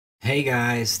Hey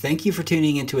guys, thank you for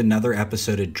tuning into another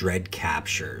episode of Dread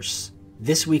Captures.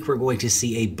 This week we're going to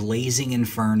see a blazing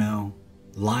inferno,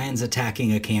 lions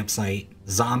attacking a campsite,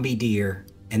 zombie deer,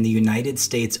 and the United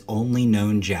States' only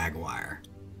known jaguar.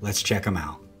 Let's check them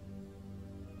out.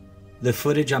 The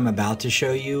footage I'm about to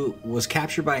show you was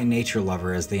captured by a nature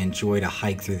lover as they enjoyed a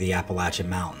hike through the Appalachian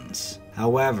Mountains.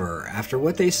 However, after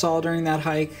what they saw during that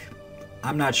hike,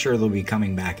 I'm not sure they'll be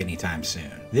coming back anytime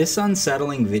soon. This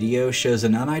unsettling video shows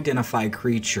an unidentified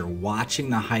creature watching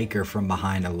the hiker from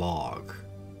behind a log.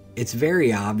 It's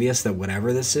very obvious that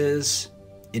whatever this is,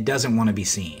 it doesn't want to be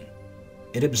seen.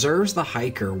 It observes the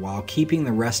hiker while keeping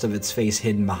the rest of its face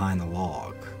hidden behind the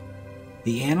log.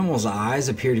 The animal's eyes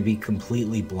appear to be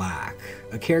completely black,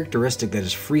 a characteristic that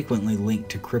is frequently linked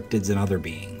to cryptids and other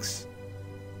beings.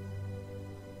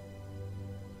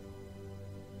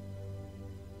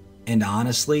 And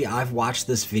honestly, I've watched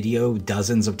this video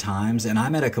dozens of times and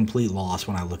I'm at a complete loss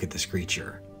when I look at this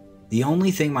creature. The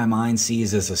only thing my mind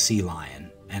sees is a sea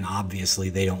lion, and obviously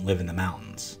they don't live in the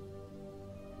mountains.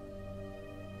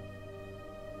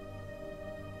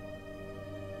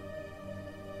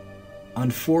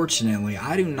 Unfortunately,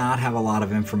 I do not have a lot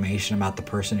of information about the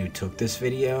person who took this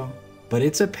video, but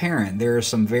it's apparent there are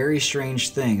some very strange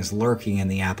things lurking in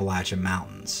the Appalachian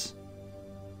Mountains.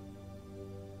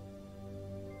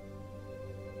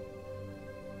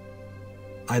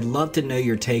 I'd love to know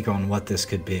your take on what this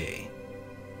could be.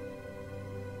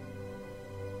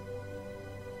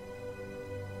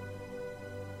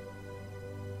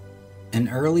 An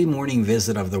early morning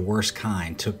visit of the worst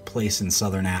kind took place in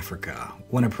southern Africa,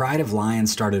 when a pride of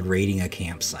lions started raiding a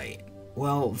campsite.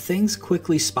 Well, things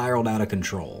quickly spiraled out of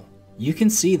control. You can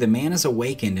see the man is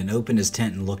awakened and opened his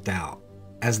tent and looked out.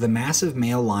 As the massive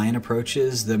male lion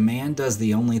approaches, the man does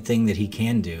the only thing that he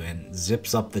can do and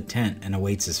zips up the tent and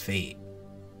awaits his fate.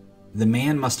 The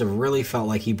man must have really felt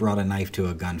like he brought a knife to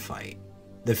a gunfight.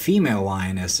 The female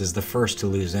lioness is the first to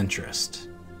lose interest,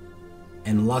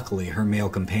 and luckily her male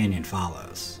companion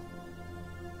follows.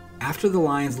 After the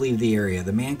lions leave the area,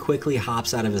 the man quickly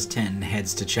hops out of his tent and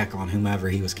heads to check on whomever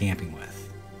he was camping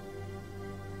with.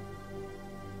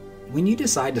 When you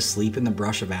decide to sleep in the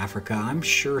brush of Africa, I'm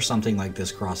sure something like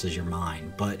this crosses your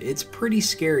mind, but it's pretty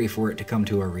scary for it to come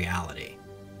to a reality.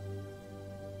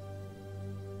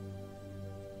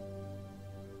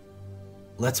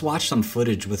 Let's watch some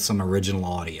footage with some original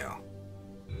audio.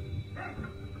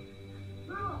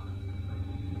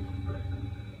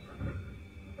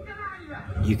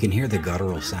 You can hear the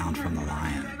guttural sound from the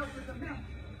lion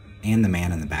and the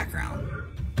man in the background.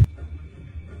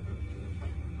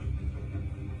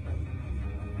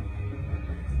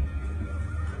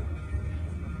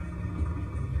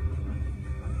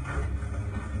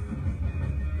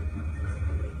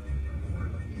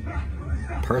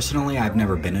 Personally, I've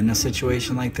never been in a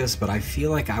situation like this, but I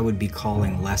feel like I would be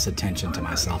calling less attention to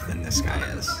myself than this guy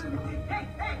is.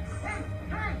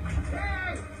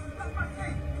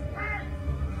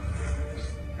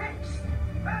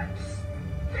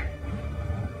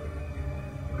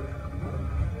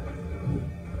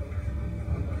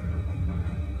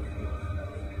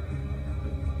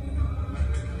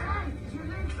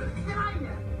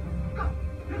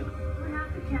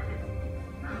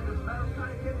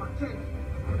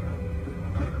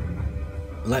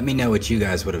 Let me know what you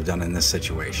guys would have done in this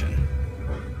situation.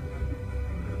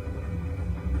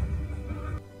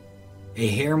 A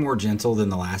hair more gentle than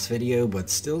the last video, but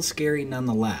still scary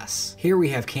nonetheless. Here we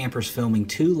have campers filming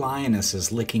two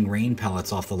lionesses licking rain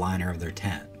pellets off the liner of their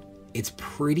tent. It's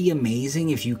pretty amazing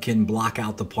if you can block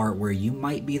out the part where you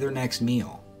might be their next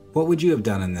meal. What would you have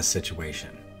done in this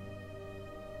situation?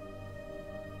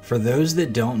 For those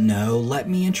that don't know, let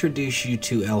me introduce you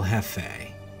to El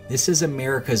Jefe. This is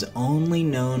America's only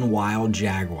known wild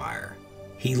jaguar.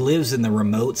 He lives in the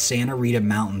remote Santa Rita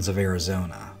Mountains of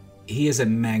Arizona. He is a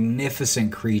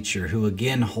magnificent creature who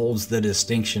again holds the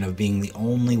distinction of being the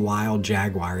only wild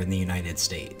jaguar in the United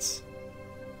States.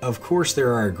 Of course,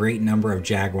 there are a great number of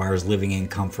jaguars living in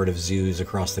comfort of zoos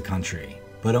across the country,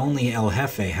 but only El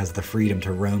Jefe has the freedom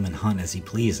to roam and hunt as he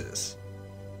pleases.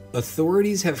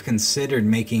 Authorities have considered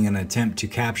making an attempt to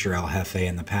capture El Jefe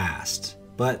in the past,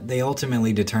 but they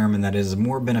ultimately determined that it is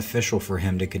more beneficial for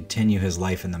him to continue his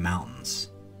life in the mountains.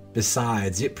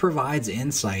 Besides, it provides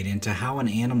insight into how an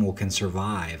animal can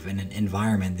survive in an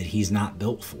environment that he's not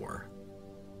built for.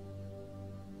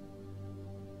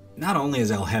 Not only is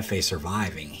El Jefe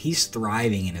surviving, he's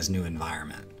thriving in his new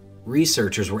environment.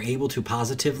 Researchers were able to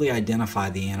positively identify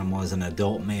the animal as an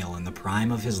adult male in the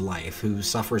prime of his life who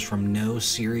suffers from no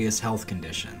serious health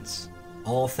conditions,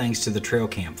 all thanks to the trail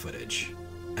cam footage.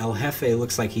 El Jefe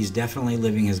looks like he's definitely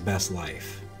living his best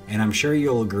life, And I'm sure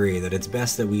you'll agree that it's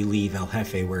best that we leave El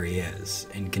Jefe where he is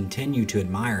and continue to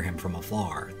admire him from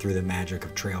afar through the magic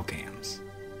of trail cams.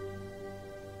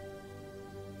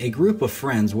 A group of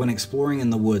friends went exploring in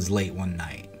the woods late one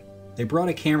night. They brought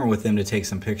a camera with them to take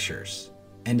some pictures.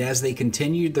 And as they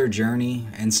continued their journey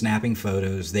and snapping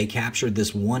photos, they captured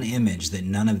this one image that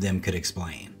none of them could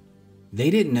explain. They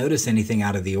didn't notice anything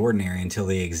out of the ordinary until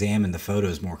they examined the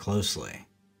photos more closely.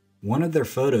 One of their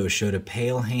photos showed a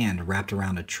pale hand wrapped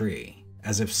around a tree,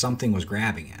 as if something was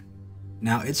grabbing it.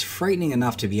 Now, it's frightening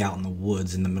enough to be out in the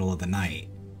woods in the middle of the night,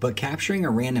 but capturing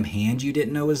a random hand you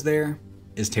didn't know was there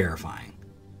is terrifying.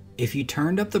 If you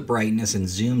turned up the brightness and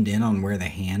zoomed in on where the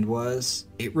hand was,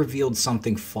 it revealed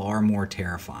something far more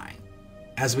terrifying.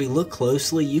 As we look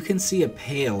closely, you can see a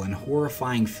pale and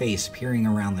horrifying face peering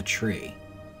around the tree,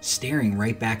 staring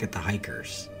right back at the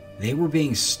hikers. They were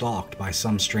being stalked by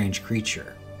some strange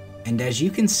creature. And as you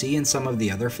can see in some of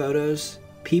the other photos,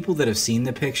 people that have seen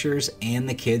the pictures and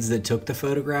the kids that took the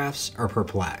photographs are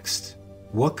perplexed.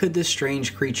 What could this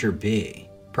strange creature be?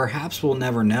 Perhaps we'll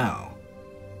never know.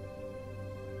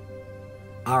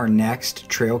 Our next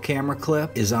trail camera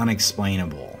clip is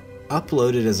unexplainable.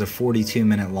 Uploaded as a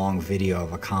 42-minute long video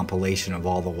of a compilation of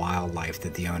all the wildlife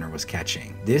that the owner was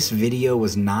catching. This video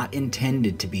was not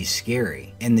intended to be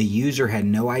scary, and the user had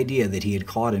no idea that he had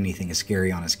caught anything scary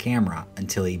on his camera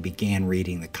until he began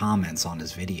reading the comments on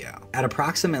his video. At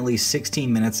approximately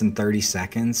 16 minutes and 30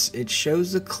 seconds, it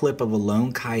shows a clip of a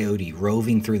lone coyote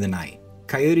roving through the night.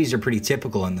 Coyotes are pretty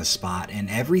typical in this spot, and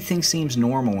everything seems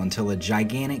normal until a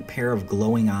gigantic pair of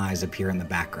glowing eyes appear in the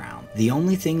background. The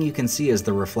only thing you can see is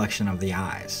the reflection of the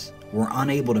eyes. We're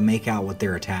unable to make out what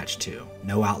they're attached to.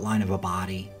 No outline of a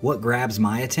body. What grabs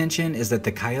my attention is that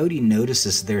the coyote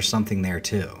notices there's something there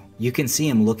too. You can see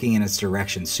him looking in its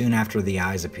direction soon after the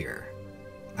eyes appear.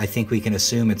 I think we can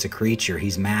assume it's a creature.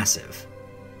 He's massive.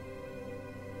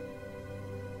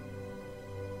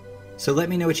 So let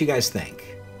me know what you guys think.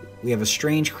 We have a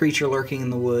strange creature lurking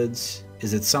in the woods.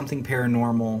 Is it something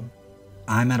paranormal?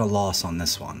 I'm at a loss on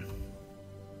this one.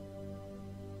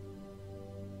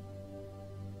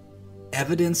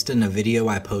 Evidenced in a video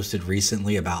I posted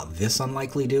recently about this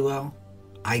unlikely duo,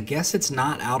 I guess it's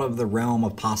not out of the realm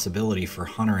of possibility for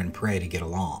hunter and prey to get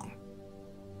along.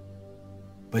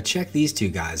 But check these two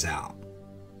guys out.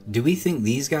 Do we think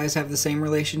these guys have the same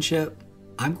relationship?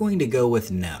 I'm going to go with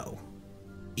no.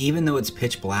 Even though it's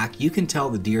pitch black, you can tell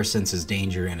the deer senses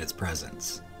danger in its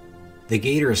presence. The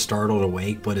gator is startled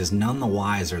awake, but is none the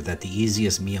wiser that the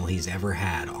easiest meal he's ever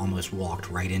had almost walked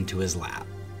right into his lap.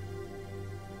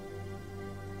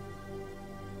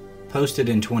 Posted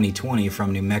in 2020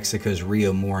 from New Mexico's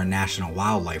Rio Mora National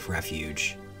Wildlife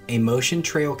Refuge, a motion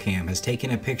trail cam has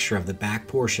taken a picture of the back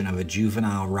portion of a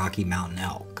juvenile Rocky Mountain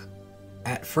elk.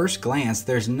 At first glance,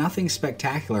 there's nothing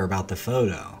spectacular about the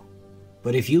photo.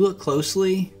 But if you look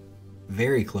closely,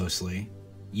 very closely,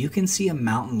 you can see a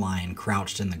mountain lion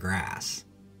crouched in the grass.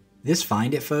 This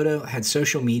Find It photo had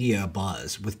social media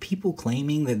abuzz, with people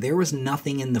claiming that there was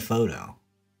nothing in the photo.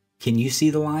 Can you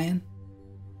see the lion?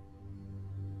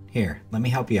 Here, let me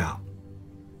help you out.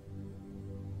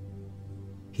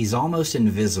 He's almost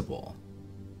invisible,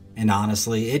 and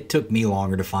honestly, it took me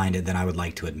longer to find it than I would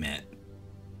like to admit.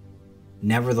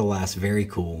 Nevertheless, very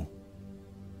cool.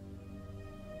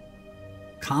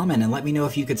 Comment and let me know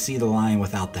if you could see the lion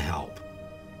without the help.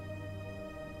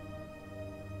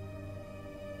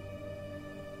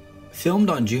 Filmed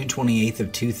on June 28th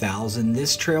of 2000,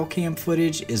 this trail cam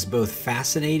footage is both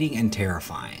fascinating and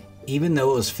terrifying. Even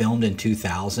though it was filmed in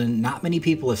 2000, not many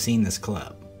people have seen this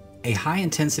clip. A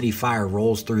high-intensity fire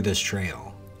rolls through this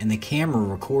trail, and the camera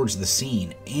records the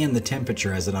scene and the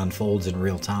temperature as it unfolds in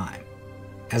real time.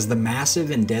 As the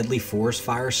massive and deadly forest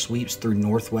fire sweeps through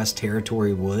Northwest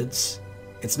Territory woods,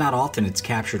 it's not often it's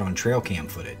captured on trail cam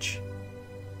footage.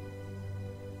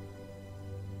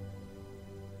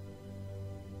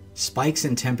 Spikes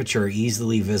in temperature are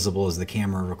easily visible as the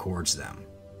camera records them.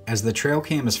 As the trail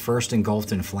cam is first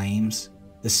engulfed in flames,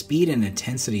 the speed and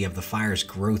intensity of the fire's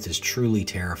growth is truly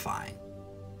terrifying.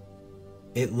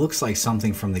 It looks like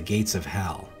something from the gates of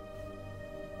hell.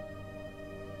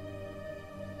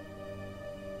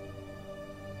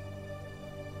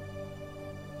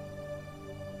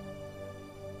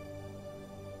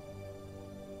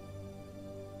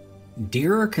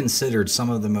 Deer are considered some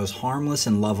of the most harmless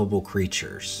and lovable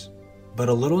creatures, but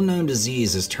a little-known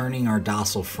disease is turning our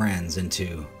docile friends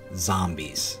into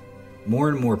zombies. More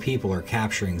and more people are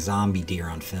capturing zombie deer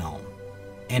on film.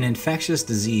 An infectious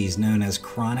disease known as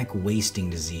chronic wasting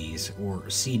disease, or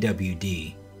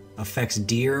CWD, affects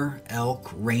deer,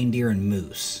 elk, reindeer, and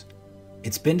moose.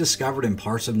 It's been discovered in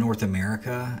parts of North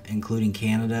America, including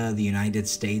Canada, the United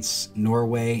States,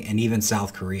 Norway, and even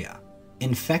South Korea.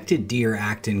 Infected deer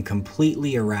act in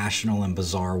completely irrational and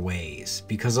bizarre ways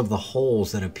because of the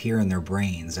holes that appear in their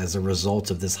brains as a result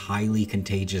of this highly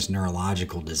contagious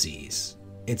neurological disease.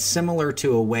 It's similar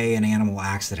to a way an animal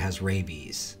acts that has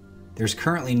rabies. There's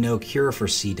currently no cure for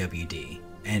CWD,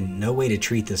 and no way to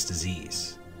treat this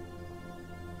disease.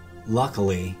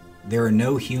 Luckily, there are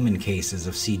no human cases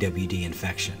of CWD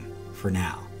infection, for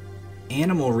now.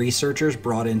 Animal researchers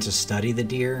brought in to study the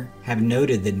deer have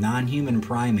noted that non-human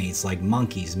primates like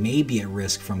monkeys may be at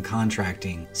risk from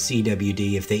contracting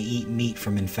CWD if they eat meat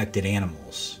from infected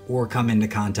animals, or come into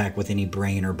contact with any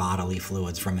brain or bodily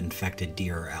fluids from infected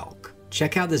deer or elk.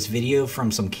 Check out this video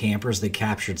from some campers that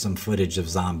captured some footage of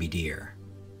zombie deer.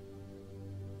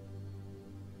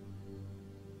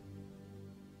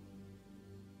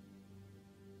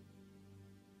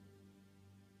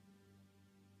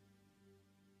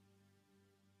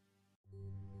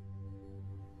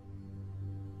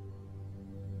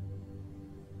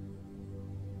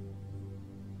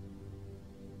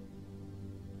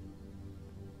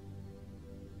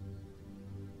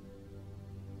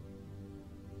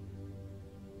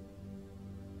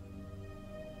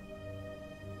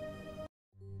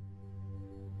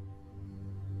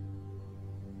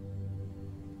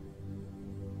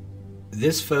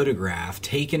 This photograph,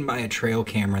 taken by a trail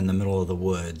camera in the middle of the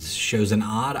woods, shows an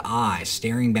odd eye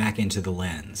staring back into the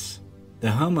lens. The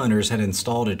homeowners had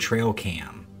installed a trail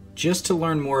cam just to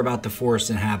learn more about the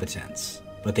forest inhabitants,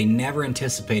 but they never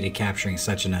anticipated capturing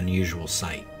such an unusual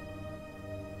sight.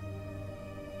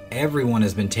 Everyone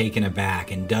has been taken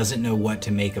aback and doesn't know what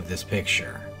to make of this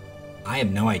picture. I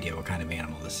have no idea what kind of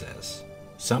animal this is.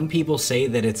 Some people say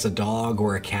that it's a dog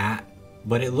or a cat,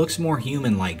 but it looks more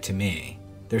human-like to me.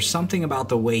 There's something about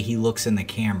the way he looks in the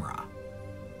camera.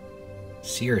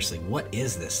 Seriously, what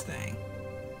is this thing?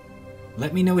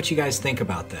 Let me know what you guys think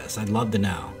about this. I'd love to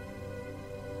know.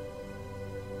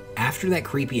 After that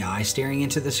creepy eye staring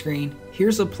into the screen,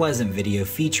 here's a pleasant video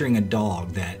featuring a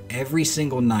dog that every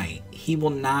single night he will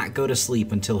not go to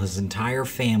sleep until his entire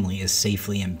family is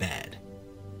safely in bed.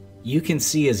 You can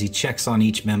see as he checks on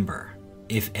each member.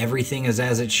 If everything is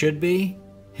as it should be,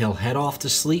 he'll head off to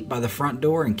sleep by the front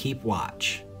door and keep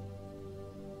watch.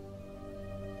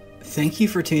 Thank you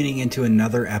for tuning into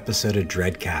another episode of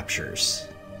Dread Captures.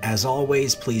 As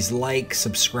always, please like,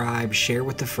 subscribe, share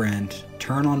with a friend,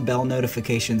 turn on bell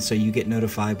notifications so you get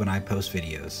notified when I post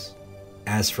videos.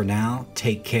 As for now,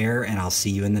 take care and I'll see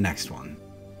you in the next one.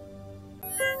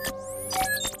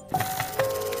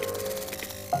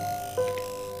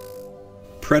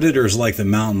 Predators like the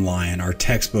mountain lion are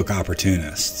textbook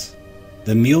opportunists.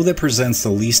 The meal that presents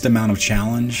the least amount of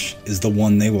challenge is the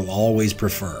one they will always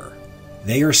prefer.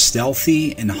 They are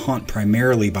stealthy and hunt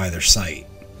primarily by their sight.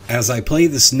 As I play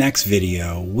this next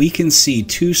video, we can see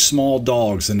two small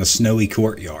dogs in a snowy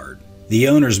courtyard. The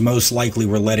owners most likely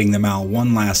were letting them out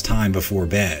one last time before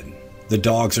bed. The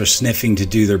dogs are sniffing to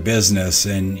do their business,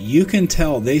 and you can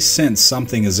tell they sense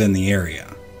something is in the area.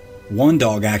 One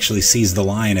dog actually sees the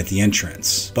lion at the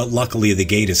entrance, but luckily the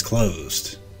gate is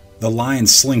closed. The lion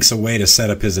slinks away to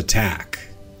set up his attack,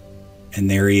 and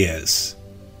there he is.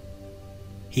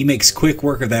 He makes quick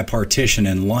work of that partition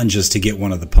and lunges to get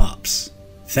one of the pups.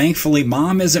 Thankfully,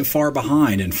 Mom isn't far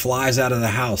behind and flies out of the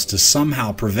house to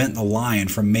somehow prevent the lion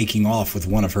from making off with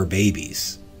one of her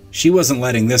babies. She wasn't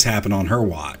letting this happen on her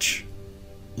watch.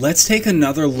 Let's take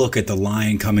another look at the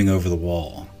lion coming over the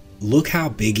wall. Look how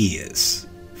big he is.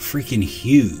 Freaking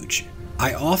huge.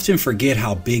 I often forget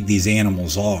how big these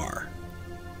animals are.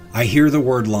 I hear the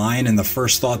word lion and the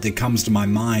first thought that comes to my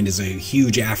mind is a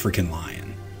huge African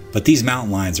lion. But these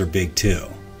mountain lions are big too.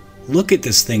 Look at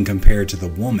this thing compared to the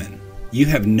woman. You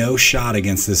have no shot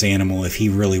against this animal if he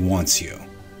really wants you.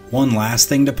 One last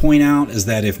thing to point out is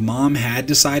that if Mom had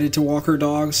decided to walk her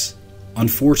dogs,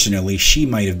 unfortunately she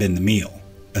might have been the meal.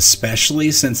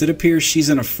 Especially since it appears she's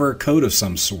in a fur coat of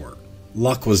some sort.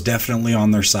 Luck was definitely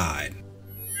on their side.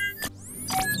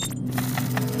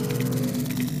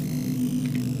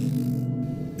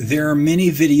 There are many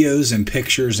videos and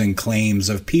pictures and claims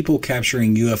of people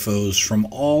capturing UFOs from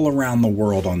all around the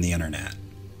world on the internet.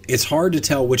 It's hard to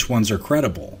tell which ones are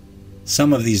credible.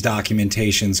 Some of these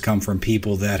documentations come from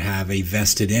people that have a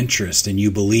vested interest in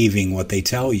you believing what they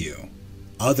tell you.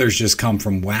 Others just come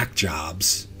from whack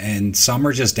jobs, and some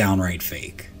are just downright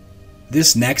fake.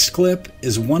 This next clip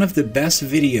is one of the best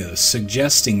videos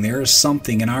suggesting there is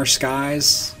something in our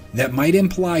skies that might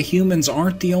imply humans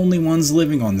aren't the only ones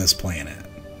living on this planet.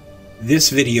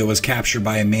 This video was captured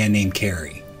by a man named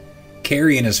Carrie.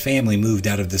 Carrie and his family moved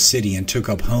out of the city and took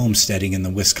up homesteading in the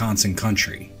Wisconsin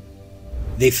country.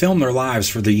 They filmed their lives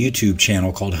for the YouTube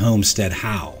channel called Homestead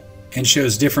How, and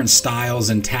shows different styles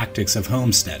and tactics of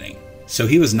homesteading, so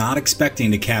he was not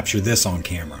expecting to capture this on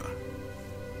camera.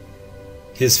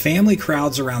 His family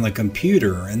crowds around the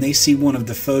computer and they see one of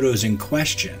the photos in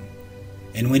question,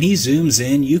 and when he zooms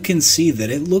in you can see that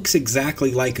it looks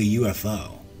exactly like a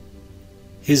UFO.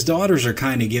 His daughters are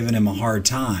kind of giving him a hard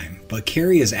time, but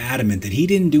Carrie is adamant that he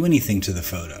didn't do anything to the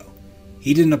photo.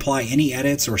 He didn't apply any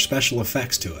edits or special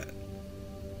effects to it.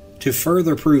 To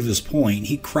further prove his point,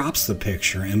 he crops the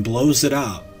picture and blows it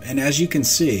up, and as you can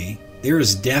see, there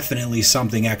is definitely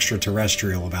something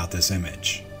extraterrestrial about this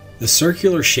image. The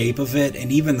circular shape of it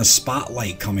and even the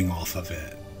spotlight coming off of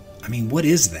it. I mean, what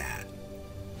is that?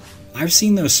 I've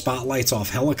seen those spotlights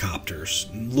off helicopters,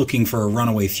 looking for a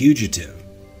runaway fugitive,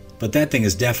 but that thing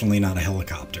is definitely not a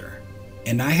helicopter.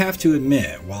 And I have to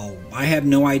admit, while I have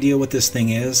no idea what this thing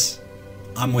is,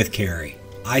 I'm with Carrie.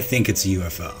 I think it's a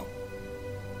UFO.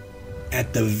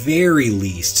 At the very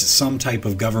least, some type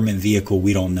of government vehicle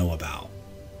we don't know about.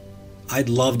 I'd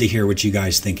love to hear what you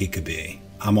guys think it could be.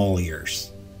 I'm all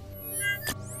ears.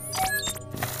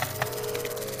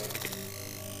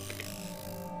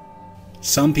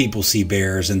 Some people see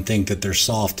bears and think that they're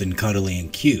soft and cuddly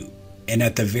and cute, and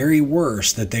at the very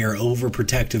worst that they are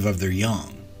overprotective of their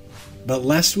young. But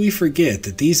lest we forget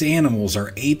that these animals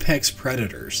are apex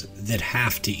predators that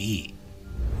have to eat.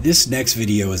 This next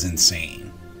video is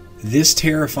insane. This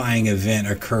terrifying event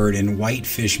occurred in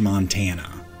Whitefish,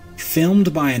 Montana.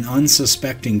 Filmed by an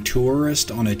unsuspecting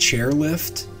tourist on a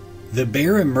chairlift, the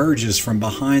bear emerges from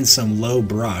behind some low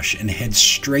brush and heads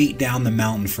straight down the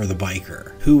mountain for the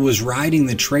biker, who was riding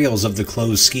the trails of the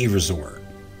closed ski resort.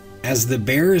 As the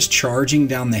bear is charging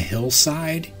down the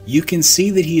hillside, you can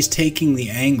see that he's taking the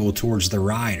angle towards the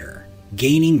rider,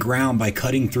 gaining ground by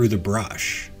cutting through the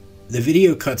brush. The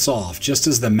video cuts off just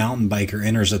as the mountain biker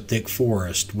enters a thick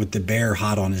forest with the bear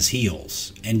hot on his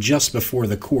heels, and just before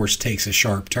the course takes a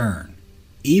sharp turn.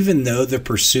 Even though the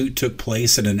pursuit took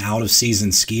place at an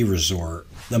out-of-season ski resort,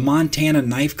 the Montana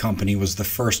Knife Company was the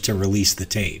first to release the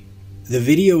tape. The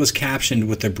video was captioned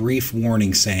with a brief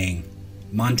warning saying,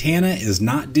 "Montana is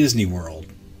not Disney World."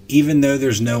 Even though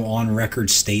there's no on-record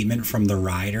statement from the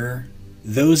rider,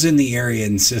 those in the area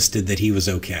insisted that he was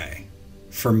okay.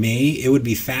 For me, it would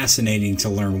be fascinating to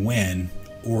learn when,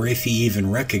 or if he even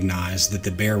recognized that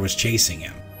the bear was chasing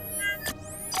him.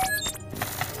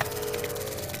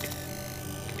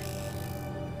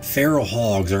 Feral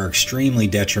hogs are extremely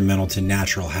detrimental to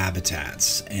natural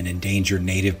habitats and endangered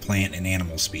native plant and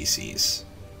animal species.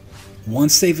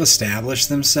 Once they've established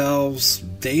themselves,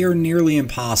 they are nearly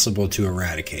impossible to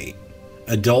eradicate.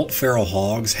 Adult feral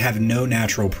hogs have no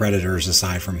natural predators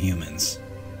aside from humans,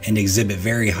 and exhibit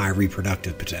very high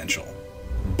reproductive potential.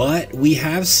 But we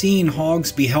have seen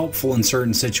hogs be helpful in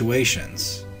certain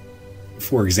situations.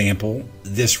 For example,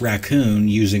 this raccoon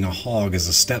using a hog as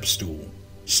a step stool,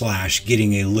 /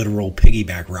 getting a literal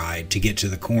piggyback ride to get to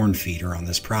the corn feeder on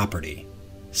this property.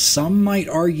 Some might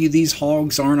argue these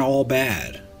hogs aren't all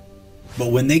bad,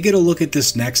 but when they get a look at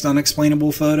this next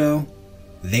unexplainable photo,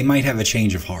 they might have a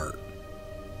change of heart.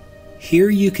 Here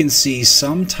you can see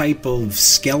some type of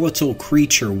skeletal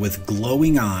creature with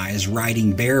glowing eyes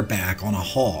riding bareback on a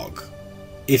hog.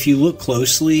 If you look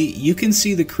closely, you can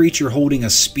see the creature holding a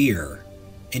spear,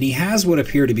 and he has what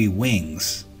appear to be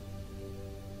wings.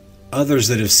 Others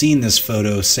that have seen this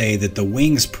photo say that the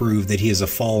wings prove that he is a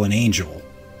fallen angel,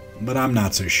 but I'm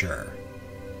not so sure.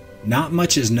 Not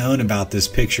much is known about this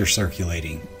picture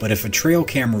circulating, but if a trail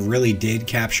camera really did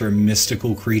capture a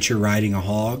mystical creature riding a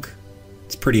hog,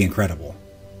 it's pretty incredible.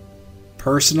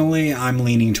 Personally, I'm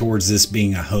leaning towards this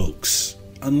being a hoax,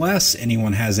 unless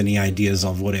anyone has any ideas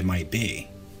of what it might be.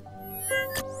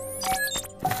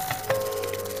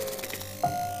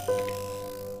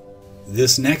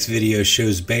 This next video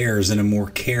shows bears in a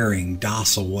more caring,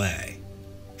 docile way.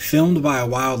 Filmed by a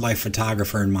wildlife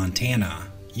photographer in Montana,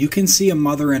 you can see a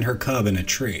mother and her cub in a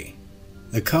tree.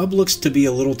 The cub looks to be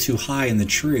a little too high in the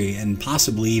tree and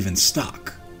possibly even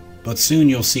stuck, but soon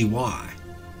you'll see why.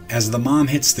 As the mom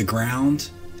hits the ground,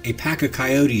 a pack of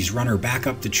coyotes run her back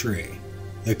up the tree.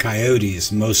 The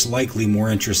coyotes most likely more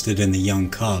interested in the young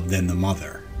cub than the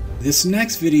mother. This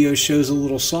next video shows a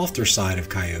little softer side of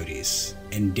coyotes,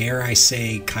 and dare I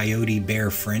say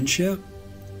coyote-bear friendship?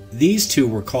 These two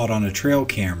were caught on a trail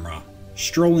camera,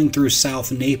 strolling through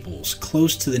South Naples,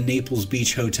 close to the Naples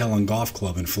Beach Hotel and Golf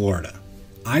Club in Florida.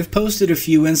 I've posted a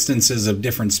few instances of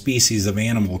different species of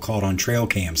animal caught on trail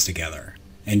cams together,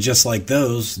 and just like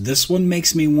those, this one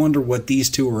makes me wonder what these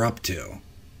two are up to.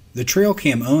 The trail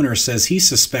cam owner says he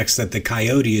suspects that the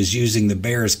coyote is using the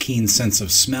bear's keen sense of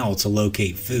smell to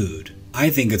locate food. I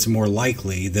think it's more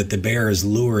likely that the bear is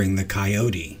luring the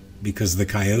coyote because the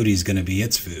coyote is going to be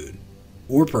its food.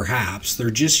 Or perhaps they're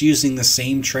just using the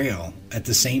same trail at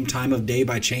the same time of day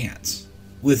by chance.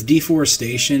 With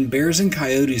deforestation, bears and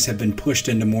coyotes have been pushed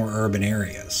into more urban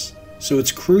areas, so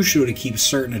it's crucial to keep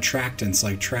certain attractants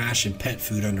like trash and pet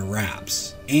food under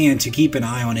wraps, and to keep an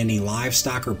eye on any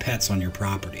livestock or pets on your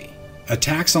property.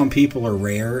 Attacks on people are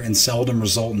rare and seldom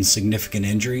result in significant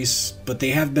injuries, but they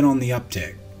have been on the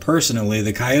uptick. Personally,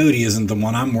 the coyote isn't the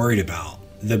one I'm worried about.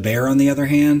 The bear, on the other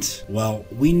hand, well,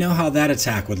 we know how that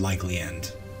attack would likely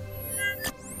end.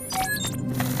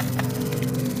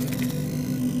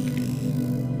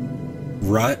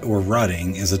 Rut or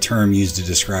rutting is a term used to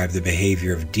describe the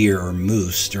behavior of deer or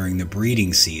moose during the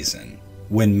breeding season,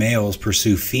 when males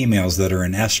pursue females that are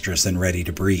in estrus and ready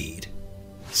to breed.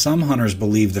 Some hunters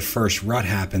believe the first rut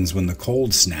happens when the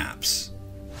cold snaps.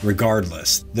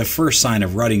 Regardless, the first sign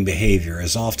of rutting behavior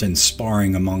is often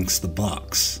sparring amongst the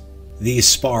bucks. These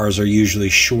spars are usually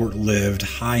short-lived,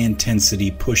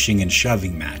 high-intensity pushing and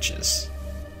shoving matches.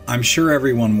 I'm sure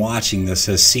everyone watching this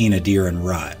has seen a deer in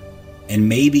rut, and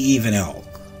maybe even elk,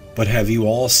 but have you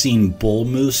all seen bull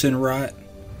moose in rut?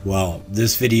 Well,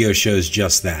 this video shows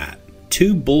just that.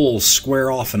 Two bulls square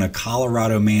off in a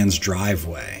Colorado man's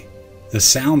driveway. The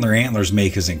sound their antlers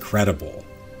make is incredible.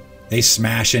 They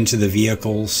smash into the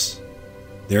vehicles,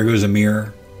 there goes a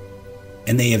mirror,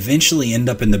 and they eventually end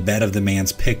up in the bed of the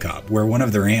man's pickup where one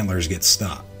of their antlers gets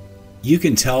stuck. You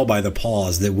can tell by the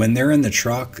pause that when they're in the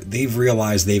truck, they've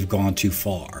realized they've gone too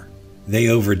far. They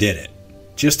overdid it.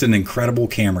 Just an incredible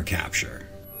camera capture.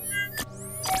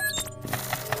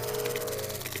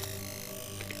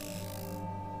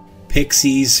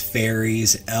 Pixies,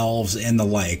 fairies, elves, and the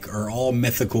like are all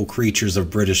mythical creatures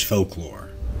of British folklore.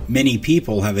 Many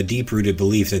people have a deep-rooted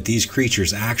belief that these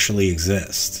creatures actually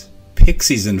exist.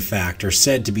 Pixies, in fact, are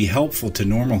said to be helpful to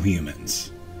normal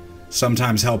humans,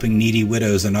 sometimes helping needy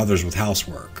widows and others with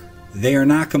housework. They are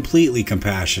not completely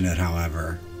compassionate,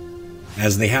 however,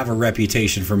 as they have a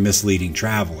reputation for misleading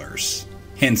travelers,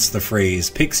 hence the phrase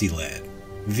pixie-led.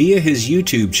 Via his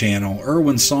YouTube channel,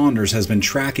 Erwin Saunders has been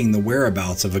tracking the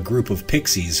whereabouts of a group of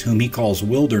pixies whom he calls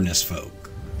wilderness folk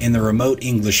in the remote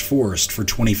English forest for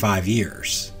 25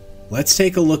 years. Let's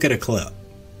take a look at a clip.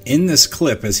 In this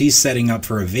clip, as he's setting up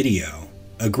for a video,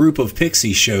 a group of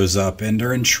pixies shows up and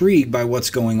are intrigued by what's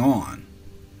going on.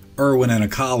 Erwin and a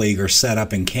colleague are set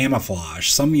up in camouflage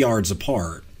some yards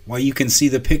apart, while you can see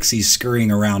the pixies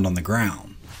scurrying around on the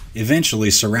ground, eventually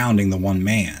surrounding the one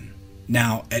man.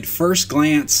 Now, at first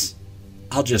glance,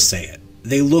 I'll just say it,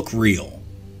 they look real.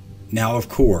 Now, of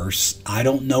course, I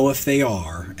don't know if they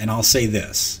are, and I'll say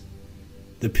this.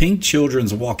 The pink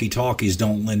children's walkie-talkies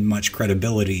don't lend much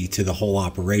credibility to the whole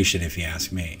operation, if you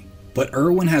ask me. But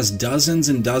Erwin has dozens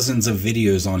and dozens of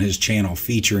videos on his channel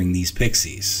featuring these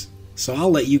pixies, so I'll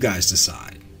let you guys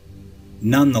decide.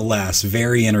 Nonetheless,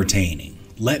 very entertaining.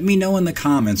 Let me know in the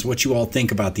comments what you all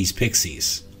think about these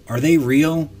pixies. Are they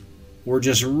real, or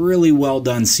just really well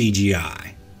done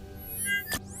CGI?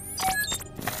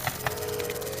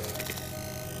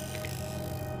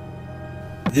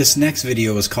 This next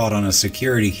video was caught on a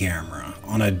security camera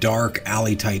on a dark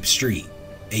alley-type street.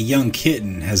 A young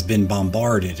kitten has been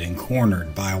bombarded and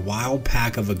cornered by a wild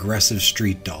pack of aggressive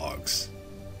street dogs.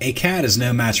 A cat is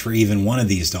no match for even one of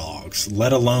these dogs,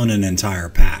 let alone an entire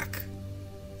pack.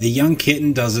 The young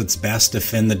kitten does its best to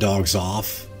fend the dogs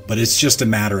off, but it's just a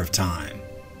matter of time.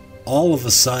 All of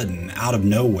a sudden, out of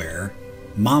nowhere,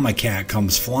 Mama Cat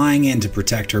comes flying in to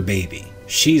protect her baby.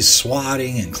 She's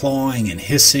swatting and clawing and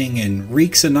hissing and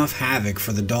wreaks enough havoc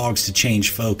for the dogs to change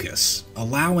focus,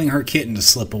 allowing her kitten to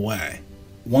slip away.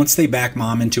 Once they back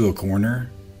Mom into a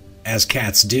corner, as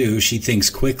cats do, she thinks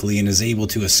quickly and is able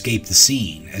to escape the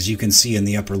scene, as you can see in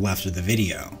the upper left of the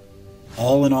video.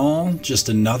 All in all, just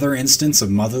another instance of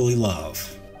motherly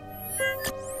love.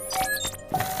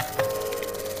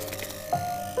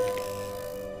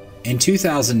 In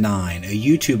 2009, a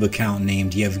YouTube account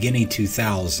named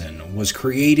Yevgeny2000 was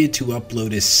created to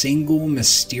upload a single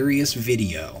mysterious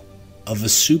video of a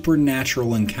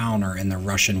supernatural encounter in the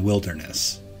Russian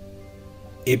wilderness.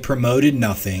 It promoted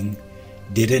nothing,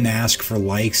 didn't ask for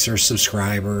likes or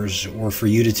subscribers, or for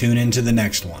you to tune into the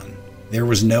next one. There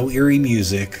was no eerie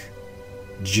music,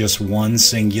 just one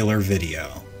singular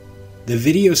video. The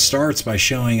video starts by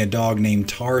showing a dog named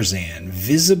Tarzan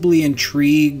visibly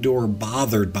intrigued or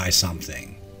bothered by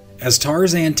something. As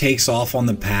Tarzan takes off on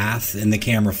the path and the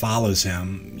camera follows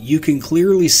him, you can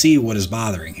clearly see what is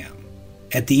bothering him.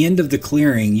 At the end of the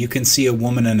clearing, you can see a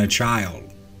woman and a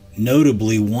child,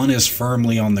 Notably, one is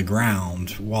firmly on the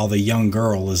ground while the young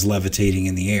girl is levitating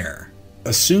in the air.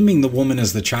 Assuming the woman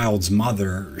is the child's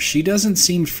mother, she doesn't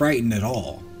seem frightened at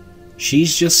all.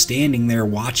 She's just standing there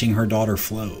watching her daughter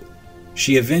float.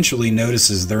 She eventually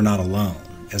notices they're not alone,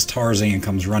 as Tarzan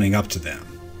comes running up to them.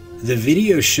 The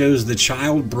video shows the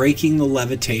child breaking the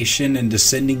levitation and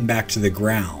descending back to the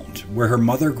ground, where her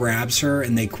mother grabs her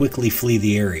and they quickly flee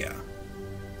the area.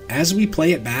 As we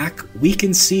play it back, we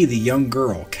can see the young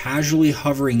girl casually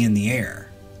hovering in the air.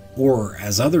 Or,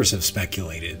 as others have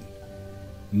speculated,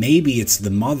 maybe it's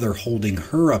the mother holding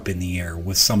her up in the air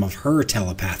with some of her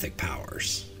telepathic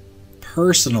powers.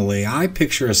 Personally, I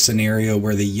picture a scenario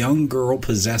where the young girl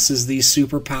possesses these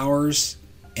superpowers,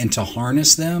 and to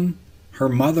harness them, her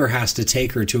mother has to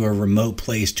take her to a remote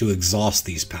place to exhaust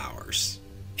these powers.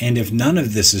 And if none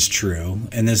of this is true,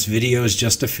 and this video is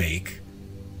just a fake,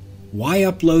 why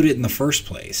upload it in the first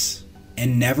place,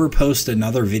 and never post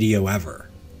another video ever?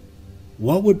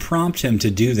 What would prompt him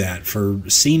to do that for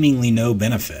seemingly no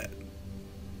benefit?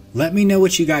 Let me know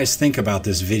what you guys think about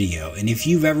this video, and if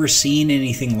you've ever seen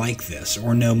anything like this,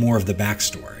 or know more of the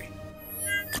backstory.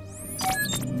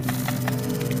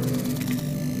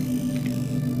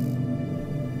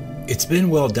 It's been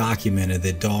well documented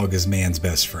that dog is man's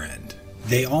best friend.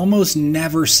 They almost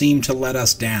never seem to let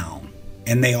us down,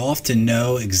 and they often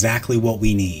know exactly what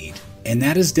we need. And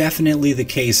that is definitely the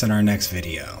case in our next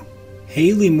video.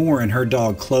 Haley Moore and her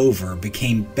dog Clover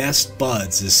became best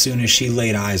buds as soon as she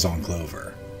laid eyes on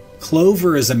Clover.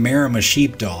 Clover is a Marama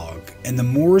sheepdog, and the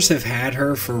Moores have had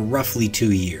her for roughly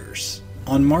 2 years.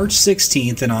 On March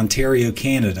 16th in Ontario,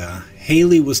 Canada,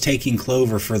 Haley was taking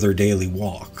Clover for their daily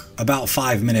walk. About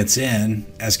 5 minutes in,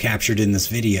 as captured in this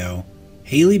video,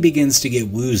 Haley begins to get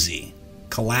woozy,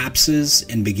 collapses,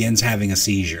 and begins having a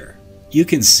seizure. You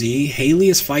can see Haley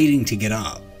is fighting to get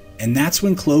up, and that's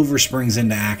when Clover springs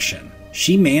into action.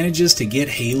 She manages to get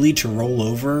Haley to roll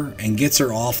over and gets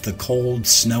her off the cold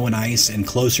snow and ice and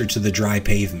closer to the dry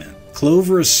pavement.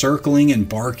 Clover is circling and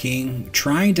barking,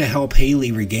 trying to help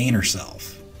Haley regain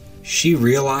herself. She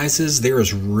realizes there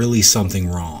is really something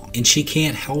wrong, and she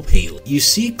can't help Haley. You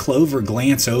see Clover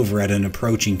glance over at an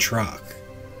approaching truck,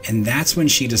 and that's when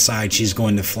she decides she's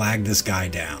going to flag this guy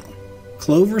down.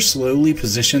 Clover slowly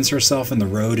positions herself in the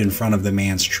road in front of the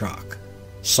man's truck,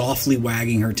 softly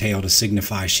wagging her tail to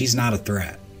signify she's not a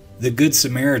threat. The Good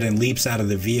Samaritan leaps out of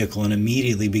the vehicle and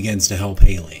immediately begins to help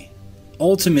Haley,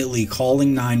 ultimately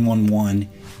calling 911,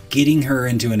 getting her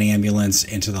into an ambulance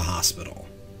and to the hospital.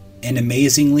 And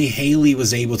amazingly, Haley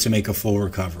was able to make a full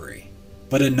recovery.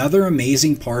 But another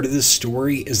amazing part of this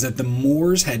story is that the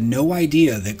Moores had no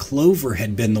idea that Clover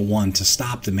had been the one to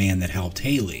stop the man that helped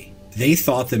Haley. They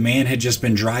thought the man had just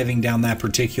been driving down that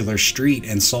particular street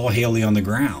and saw Haley on the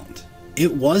ground.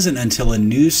 It wasn't until a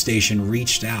news station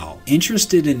reached out,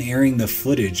 interested in airing the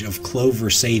footage of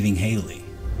Clover saving Haley.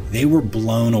 They were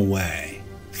blown away.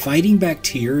 Fighting back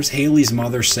tears, Haley's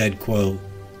mother said, quote,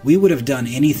 "We would have done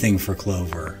anything for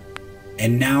Clover,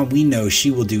 and now we know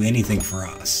she will do anything for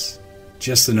us."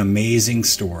 Just an amazing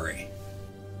story.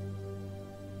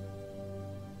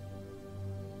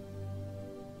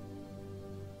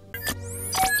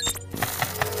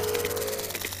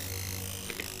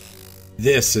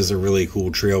 This is a really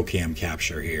cool trail cam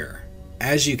capture here.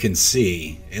 As you can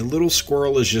see, a little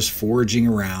squirrel is just foraging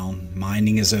around,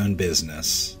 minding his own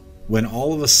business, when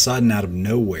all of a sudden, out of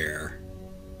nowhere,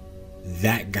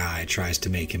 that guy tries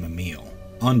to make him a meal.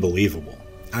 Unbelievable.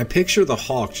 I picture the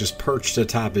hawk just perched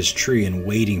atop his tree and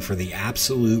waiting for the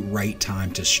absolute right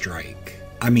time to strike.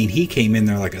 I mean, he came in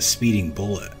there like a speeding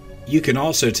bullet. You can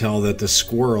also tell that the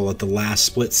squirrel at the last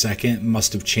split second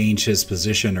must have changed his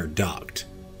position or ducked,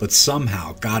 but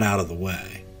somehow got out of the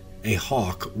way. A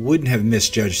hawk wouldn't have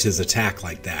misjudged his attack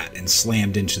like that and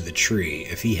slammed into the tree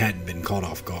if he hadn't been caught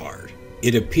off guard.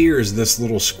 It appears this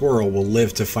little squirrel will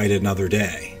live to fight another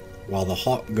day, while the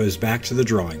hawk goes back to the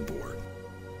drawing board.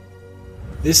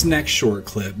 This next short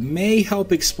clip may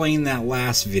help explain that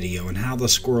last video and how the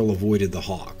squirrel avoided the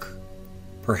hawk.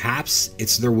 Perhaps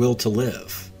it's their will to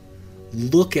live.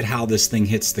 Look at how this thing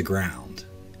hits the ground.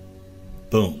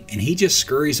 Boom, and he just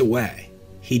scurries away.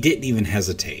 He didn't even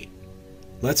hesitate.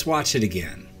 Let's watch it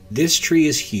again. This tree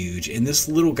is huge, and this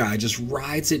little guy just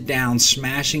rides it down,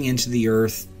 smashing into the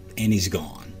earth, and he's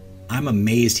gone. I'm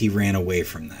amazed he ran away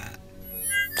from that.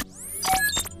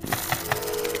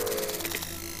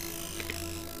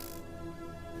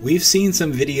 We've seen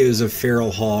some videos of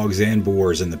feral hogs and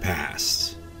boars in the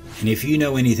past, and if you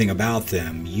know anything about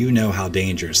them, you know how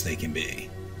dangerous they can be.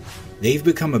 They've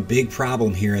become a big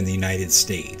problem here in the United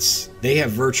States. They have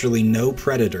virtually no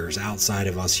predators outside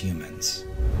of us humans.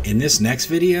 In this next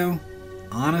video,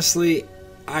 Honestly,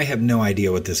 I have no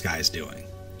idea what this guy's doing.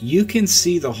 You can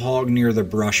see the hog near the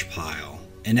brush pile,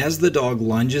 and as the dog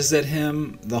lunges at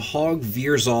him, the hog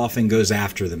veers off and goes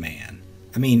after the man.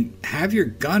 I mean, have your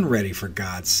gun ready for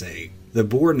God's sake. The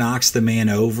boar knocks the man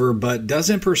over, but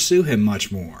doesn't pursue him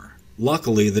much more.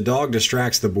 Luckily, the dog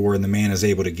distracts the boar and the man is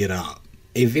able to get up.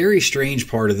 A very strange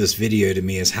part of this video to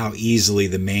me is how easily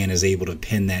the man is able to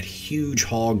pin that huge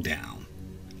hog down.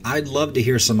 I'd love to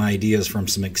hear some ideas from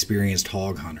some experienced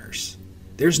hog hunters.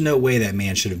 There's no way that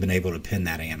man should have been able to pin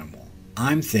that animal.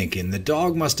 I'm thinking the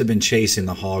dog must have been chasing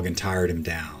the hog and tired him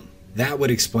down. That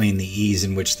would explain the ease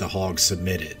in which the hog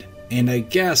submitted. And I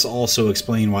guess also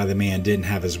explain why the man didn't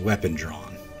have his weapon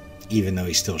drawn, even though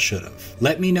he still should have.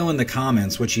 Let me know in the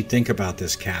comments what you think about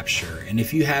this capture, and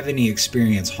if you have any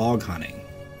experience hog hunting.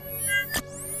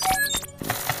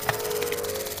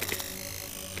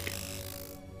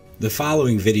 The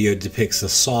following video depicts the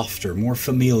softer, more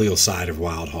familial side of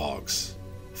wild hogs.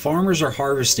 Farmers are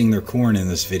harvesting their corn in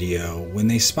this video when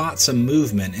they spot some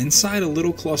movement inside a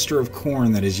little cluster of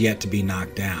corn that is yet to be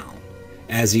knocked down.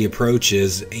 As he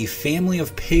approaches, a family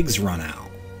of pigs run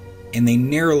out, and they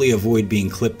narrowly avoid being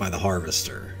clipped by the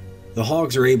harvester. The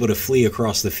hogs are able to flee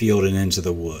across the field and into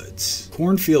the woods.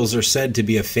 Cornfields are said to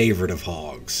be a favorite of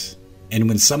hogs, and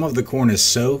when some of the corn is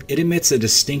soaked, it emits a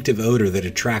distinctive odor that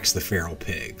attracts the feral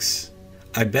pigs.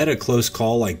 I bet a close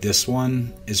call like this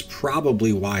one is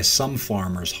probably why some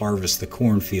farmers harvest the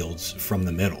cornfields from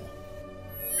the middle.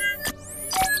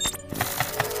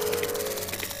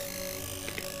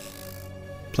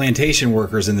 Plantation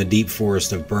workers in the deep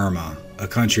forest of Burma, a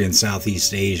country in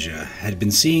Southeast Asia, had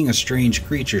been seeing a strange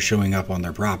creature showing up on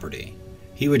their property.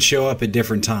 He would show up at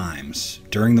different times,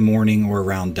 during the morning or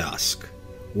around dusk.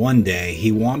 One day,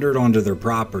 he wandered onto their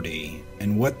property,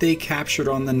 and what they captured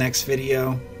on the next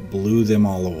video blew them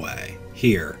all away.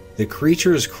 Here, the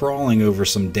creature is crawling over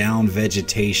some downed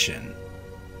vegetation.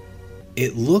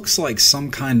 It looks like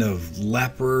some kind of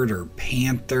leopard or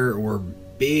panther or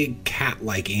big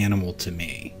cat-like animal to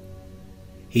me.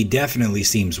 He definitely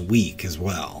seems weak as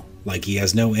well, like he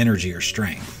has no energy or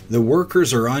strength. The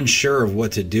workers are unsure of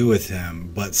what to do with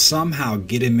him, but somehow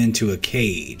get him into a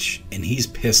cage, and he's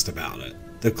pissed about it.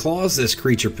 The claws this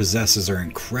creature possesses are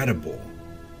incredible.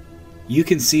 You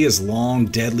can see his long,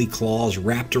 deadly claws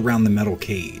wrapped around the metal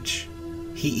cage.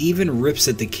 He even rips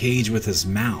at the cage with his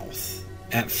mouth.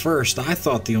 At first, I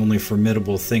thought the only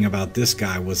formidable thing about this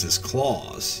guy was his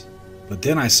claws, but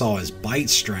then I saw his bite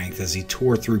strength as he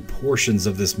tore through portions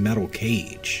of this metal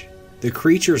cage. The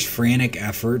creature's frantic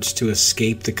efforts to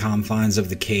escape the confines of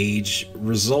the cage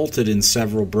resulted in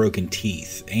several broken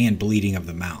teeth and bleeding of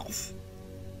the mouth.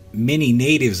 Many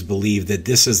natives believe that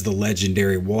this is the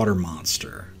legendary water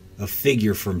monster, a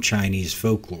figure from Chinese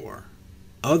folklore.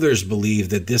 Others believe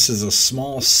that this is a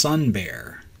small sun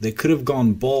bear that could have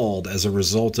gone bald as a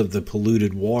result of the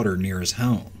polluted water near his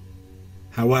home.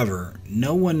 However,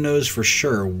 no one knows for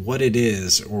sure what it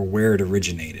is or where it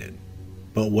originated.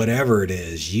 But whatever it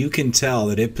is, you can tell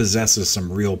that it possesses some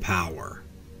real power.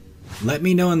 Let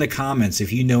me know in the comments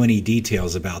if you know any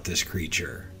details about this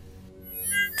creature.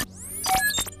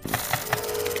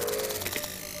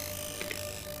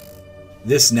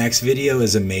 This next video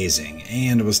is amazing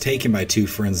and was taken by two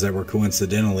friends that were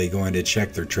coincidentally going to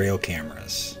check their trail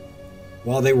cameras.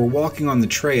 While they were walking on the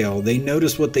trail, they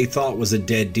noticed what they thought was a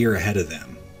dead deer ahead of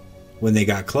them. When they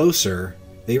got closer,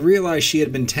 they realized she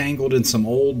had been tangled in some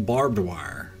old barbed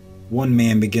wire. One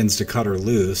man begins to cut her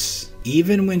loose.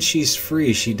 Even when she's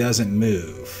free, she doesn't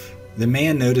move. The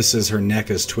man notices her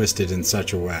neck is twisted in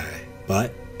such a way,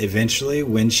 but eventually,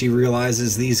 when she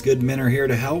realizes these good men are here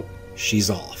to help,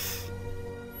 she's off.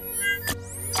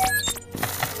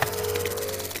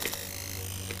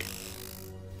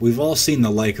 We've all seen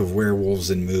the like of werewolves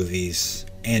in movies,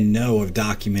 and know of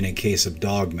documented case of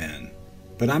dogmen,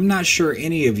 but I'm not sure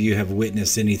any of you have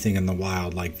witnessed anything in the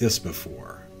wild like this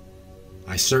before.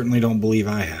 I certainly don't believe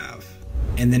I have.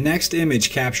 In the next image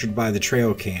captured by the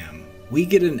trail cam, we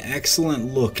get an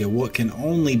excellent look at what can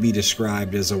only be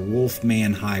described as a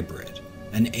wolf-man hybrid,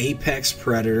 an apex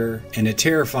predator, and a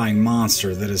terrifying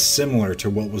monster that is similar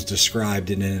to what was described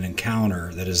in an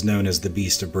encounter that is known as the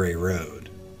Beast of Bray Road.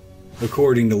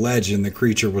 According to legend, the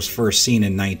creature was first seen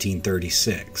in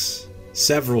 1936.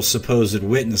 Several supposed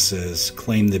witnesses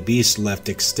claim the beast left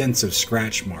extensive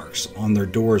scratch marks on their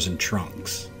doors and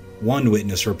trunks. One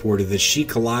witness reported that she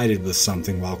collided with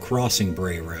something while crossing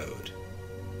Bray Road.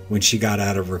 When she got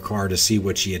out of her car to see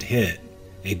what she had hit,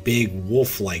 a big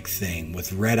wolf-like thing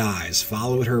with red eyes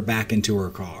followed her back into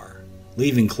her car,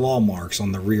 leaving claw marks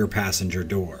on the rear passenger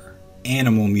door.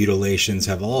 Animal mutilations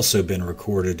have also been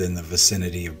recorded in the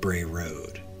vicinity of Bray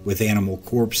Road. with animal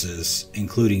corpses,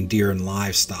 including deer and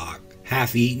livestock,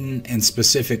 half-eaten and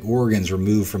specific organs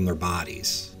removed from their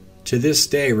bodies. To this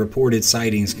day, reported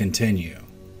sightings continue.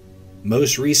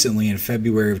 Most recently in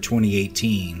February of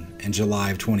 2018 and July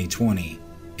of 2020,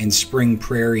 in Spring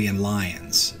Prairie and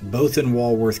Lyons, both in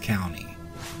Walworth County,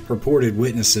 purported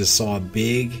witnesses saw a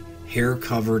big,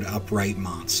 hair-covered upright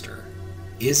monster.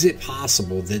 Is it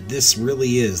possible that this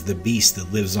really is the beast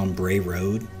that lives on Bray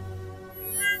Road?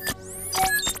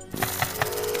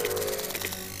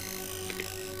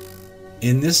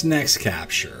 In this next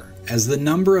capture, as the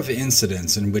number of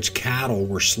incidents in which cattle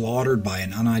were slaughtered by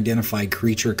an unidentified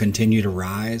creature continued to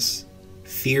rise,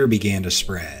 fear began to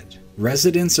spread.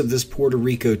 Residents of this Puerto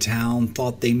Rico town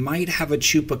thought they might have a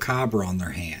chupacabra on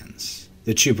their hands.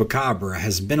 The chupacabra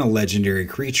has been a legendary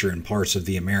creature in parts of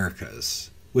the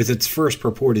Americas, with its first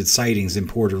purported sightings in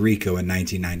Puerto Rico in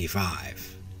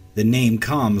 1995. The name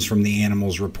comes from the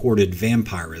animal's reported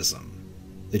vampirism.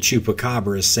 The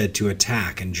chupacabra is said to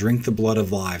attack and drink the blood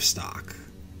of livestock,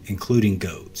 including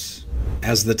goats.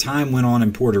 As the time went on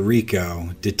in Puerto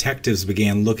Rico, detectives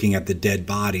began looking at the dead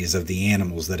bodies of the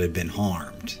animals that had been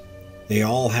harmed. They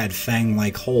all had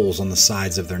fang-like holes on the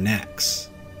sides of their necks,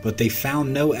 but they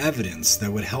found no evidence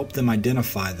that would help them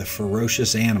identify the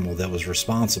ferocious animal that was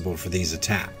responsible for these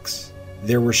attacks.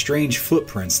 There were strange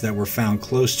footprints that were found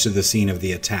close to the scene of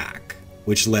the attack,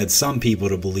 which led some people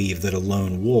to believe that a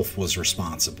lone wolf was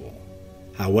responsible.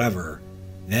 However,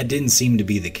 that didn't seem to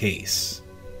be the case.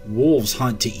 Wolves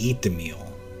hunt to eat the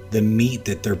meal, the meat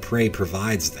that their prey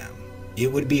provides them.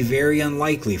 It would be very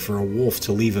unlikely for a wolf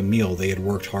to leave a meal they had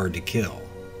worked hard to kill,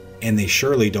 and they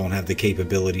surely don't have the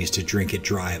capabilities to drink it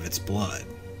dry of its blood.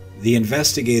 The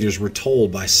investigators were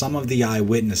told by some of the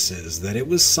eyewitnesses that it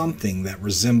was something that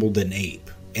resembled an ape,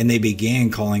 and they began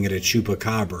calling it a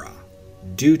chupacabra,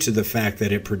 due to the fact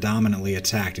that it predominantly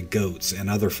attacked goats and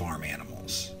other farm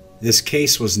animals. This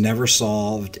case was never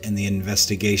solved and the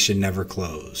investigation never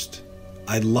closed.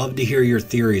 I'd love to hear your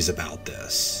theories about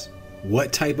this.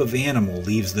 What type of animal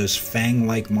leaves those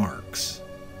fang-like marks?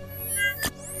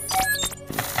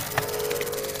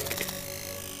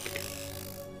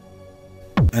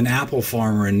 An apple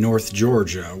farmer in North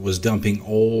Georgia was dumping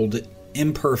old,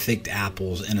 imperfect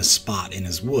apples in a spot in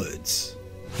his woods.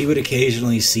 He would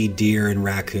occasionally see deer and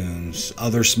raccoons,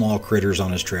 other small critters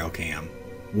on his trail cam.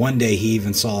 One day he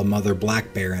even saw a mother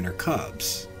black bear and her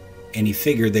cubs, and he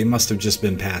figured they must have just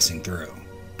been passing through.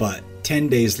 But 10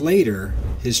 days later,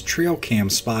 his trail cam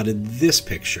spotted this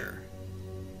picture.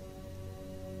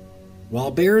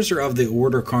 While bears are of the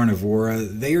order Carnivora,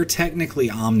 they are technically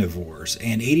omnivores,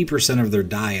 and 80% of their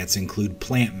diets include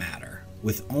plant matter,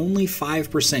 with only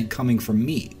 5% coming from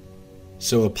meat.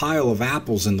 So a pile of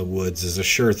apples in the woods is a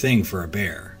sure thing for a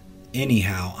bear.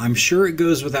 Anyhow, I'm sure it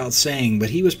goes without saying, but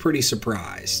he was pretty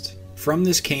surprised. From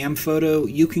this cam photo,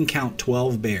 you can count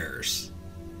 12 bears.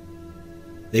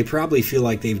 They probably feel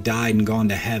like they've died and gone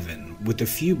to heaven, with a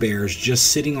few bears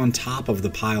just sitting on top of the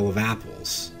pile of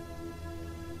apples.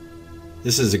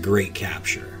 This is a great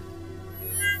capture.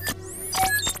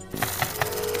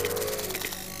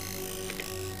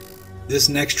 This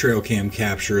next trail cam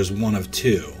capture is one of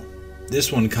two.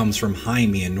 This one comes from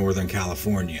Jaime in Northern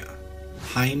California.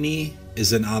 Jaime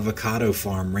is an avocado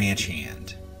farm ranch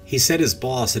hand. He said his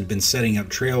boss had been setting up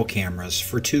trail cameras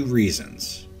for two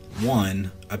reasons.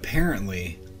 One,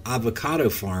 apparently, avocado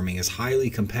farming is highly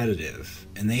competitive,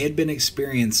 and they had been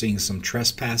experiencing some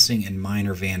trespassing and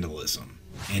minor vandalism.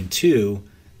 And two,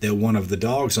 that one of the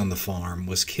dogs on the farm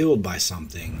was killed by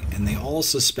something, and they all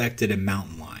suspected a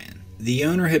mountain lion. The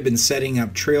owner had been setting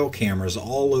up trail cameras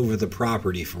all over the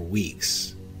property for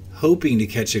weeks, hoping to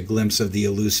catch a glimpse of the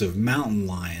elusive mountain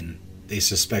lion they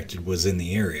suspected was in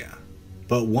the area.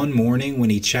 But one morning when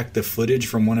he checked the footage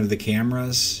from one of the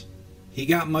cameras, he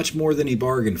got much more than he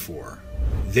bargained for.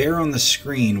 There on the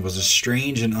screen was a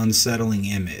strange and unsettling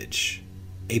image.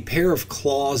 A pair of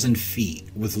claws and feet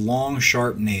with long,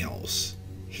 sharp nails.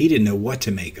 He didn't know what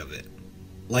to make of it.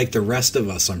 Like the rest of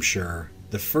us, I'm sure,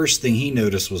 the first thing he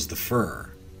noticed was the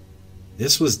fur.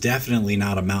 This was definitely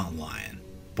not a mountain lion,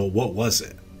 but what was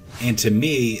it? And to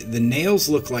me, the nails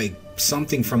looked like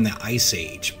something from the Ice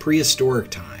Age, prehistoric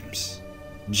times.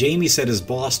 Jamie said his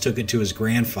boss took it to his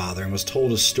grandfather and was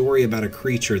told a story about a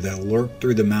creature that lurked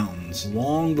through the mountains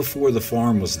long before the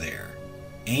farm was there,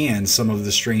 and some of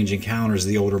the strange encounters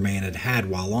the older man had had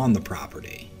while on the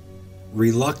property.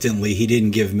 Reluctantly, he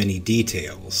didn't give many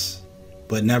details,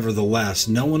 but nevertheless,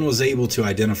 no one was able to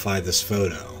identify this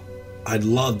photo. I'd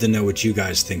love to know what you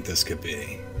guys think this could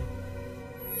be.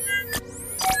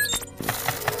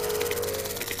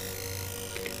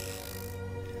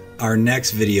 Our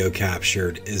next video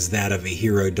captured is that of a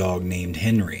hero dog named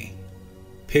Henry.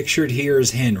 Pictured here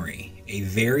is Henry, a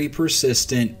very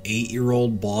persistent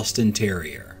 8-year-old Boston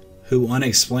Terrier who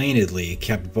unexplainedly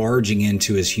kept barging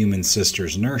into his human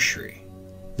sister's nursery.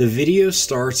 The video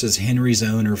starts as Henry's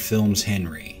owner films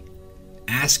Henry,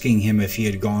 asking him if he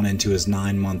had gone into his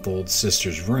 9-month-old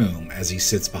sister's room as he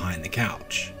sits behind the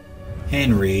couch.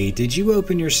 "Henry, did you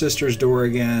open your sister's door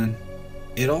again?"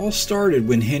 It all started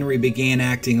when Henry began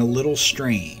acting a little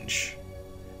strange.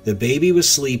 The baby was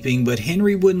sleeping, but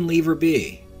Henry wouldn't leave her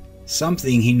be,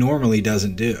 something he normally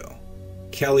doesn't do.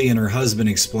 Kelly and her husband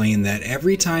explained that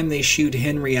every time they shooed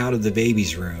Henry out of the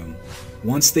baby's room,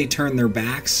 once they turned their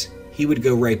backs, he would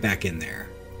go right back in there.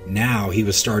 Now he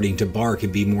was starting to bark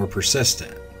and be more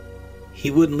persistent.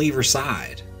 He wouldn't leave her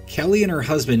side. Kelly and her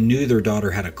husband knew their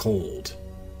daughter had a cold,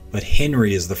 but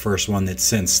Henry is the first one that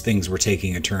sensed things were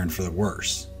taking a turn for the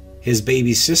worse. His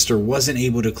baby sister wasn't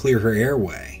able to clear her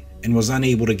airway and was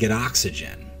unable to get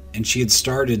oxygen, and she had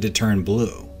started to turn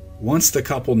blue. Once the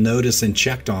couple noticed and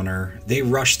checked on her, they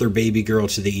rushed their baby girl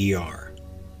to the ER,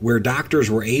 where doctors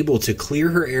were able to clear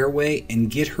her airway and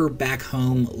get her back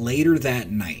home later that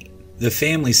night. The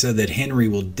family said that Henry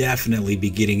will definitely be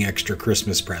getting extra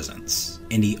Christmas presents,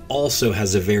 and he also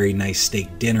has a very nice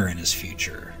steak dinner in his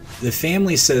future. The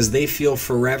family says they feel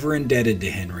forever indebted to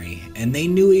Henry, and they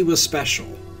knew he was special,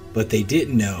 but they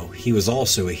didn't know he was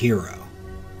also a hero.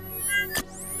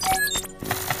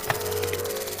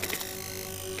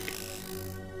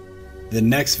 The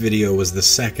next video was the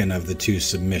second of the 2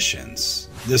 submissions,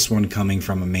 this one coming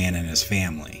from a man and his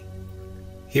family.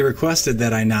 He requested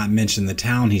that I not mention the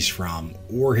town he's from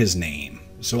or his name,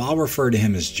 so I'll refer to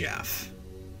him as Jeff.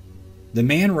 The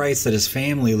man writes that his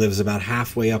family lives about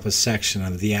halfway up a section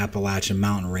of the Appalachian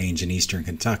Mountain Range in eastern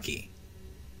Kentucky.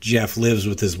 Jeff lives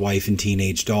with his wife and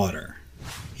teenage daughter.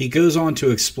 He goes on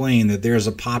to explain that there's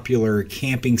a popular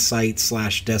camping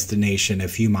site/destination a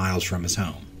few miles from his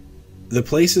home. The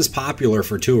place is popular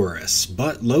for tourists,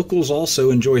 but locals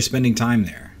also enjoy spending time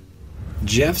there.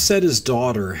 Jeff said his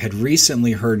daughter had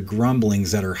recently heard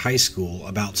grumblings at her high school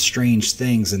about strange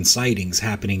things and sightings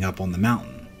happening up on the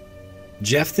mountain.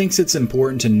 Jeff thinks it's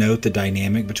important to note the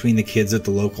dynamic between the kids at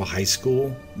the local high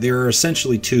school. There are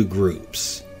essentially 2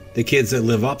 groups: the kids that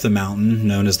live up the mountain,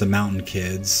 known as the mountain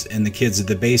kids, and the kids at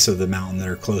the base of the mountain that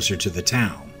are closer to the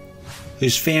town,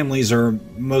 whose families are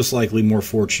most likely more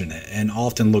fortunate and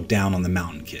often look down on the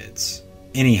mountain kids.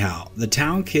 Anyhow, the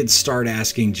town kids start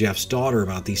asking Jeff's daughter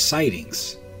about these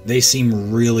sightings. They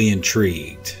seem really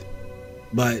intrigued,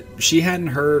 but she hadn't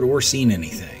heard or seen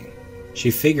anything. She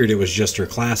figured it was just her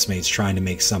classmates trying to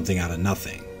make something out of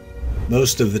nothing.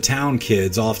 Most of the town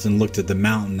kids often looked at the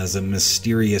mountain as a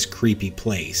mysterious, creepy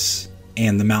place,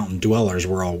 and the mountain dwellers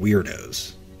were all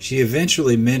weirdos. She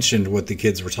eventually mentioned what the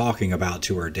kids were talking about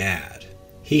to her dad.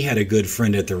 He had a good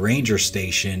friend at the ranger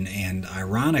station, and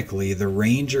ironically, the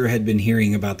ranger had been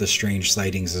hearing about the strange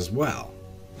sightings as well.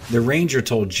 The ranger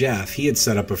told Jeff he had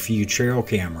set up a few trail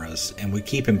cameras and would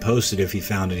keep him posted if he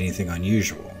found anything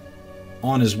unusual.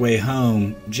 On his way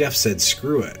home, Jeff said,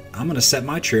 "Screw it, I'm going to set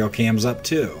my trail cams up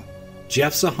too."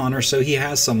 Jeff's a hunter, so he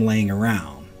has some laying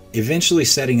around, eventually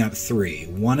setting up 3,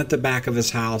 1 at the back of his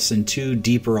house and 2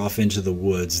 deeper off into the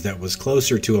woods that was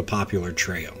closer to a popular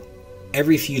trail.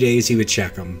 Every few days he would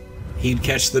check them. He'd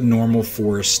catch the normal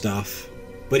forest stuff,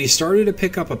 but he started to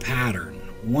pick up a pattern,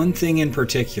 one thing in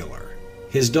particular.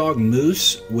 His dog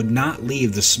Moose would not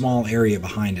leave the small area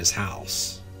behind his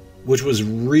house, which was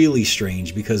really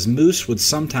strange because Moose would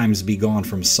sometimes be gone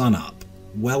from sunup,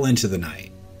 well into the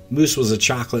night. Moose was a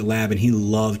chocolate lab and he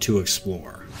loved to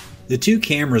explore. The 2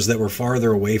 cameras that were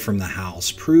farther away from the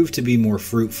house proved to be more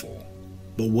fruitful,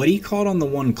 but what he caught on the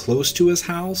one close to his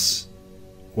house,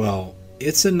 well,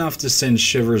 it's enough to send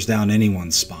shivers down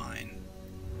anyone's spine.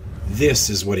 This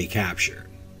is what he captured.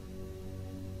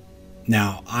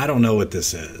 Now, I don't know what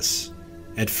this is.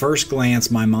 At first glance,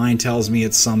 my mind tells me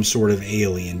it's some sort of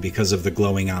alien because of the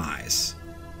glowing eyes,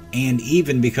 and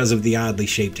even because of the oddly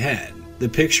shaped head. The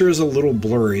picture is a little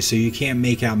blurry, so you can't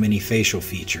make out many facial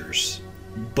features.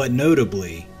 But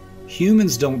notably,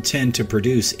 humans don't tend to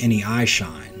produce any eye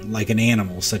shine like an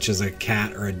animal such as a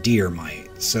cat or a deer might,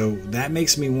 so that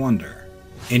makes me wonder.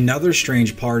 Another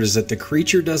strange part is that the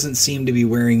creature doesn't seem to be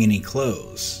wearing any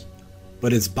clothes,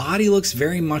 but its body looks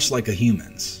very much like a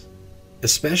human's.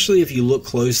 Especially if you look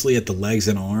closely at the legs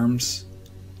and arms,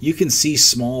 you can see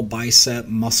small bicep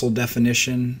muscle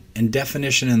definition and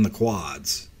definition in the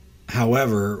quads.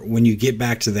 However, when you get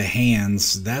back to the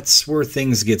hands, that's where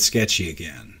things get sketchy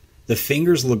again. The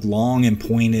fingers look long and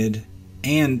pointed,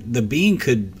 and the being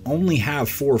could only have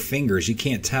 4 fingers, you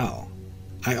can't tell.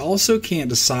 I also can't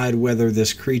decide whether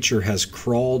this creature has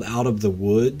crawled out of the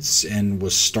woods and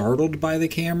was startled by the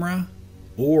camera,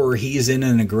 or he's in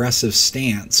an aggressive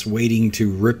stance waiting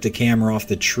to rip the camera off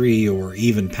the tree or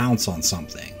even pounce on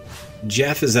something.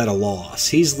 Jeff is at a loss.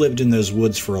 He's lived in those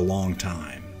woods for a long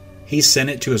time. He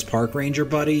sent it to his park ranger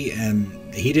buddy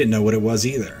and he didn't know what it was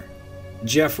either.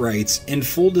 Jeff writes, in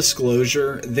full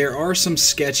disclosure, there are some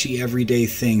sketchy everyday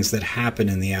things that happen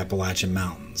in the Appalachian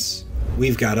Mountains.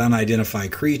 We've got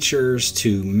unidentified creatures,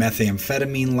 to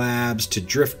methamphetamine labs, to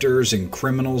drifters and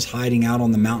criminals hiding out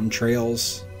on the mountain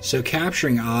trails. So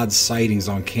capturing odd sightings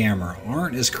on camera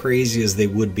aren't as crazy as they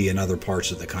would be in other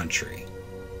parts of the country.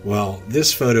 Well,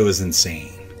 this photo is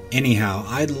insane. Anyhow,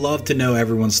 I'd love to know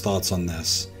everyone's thoughts on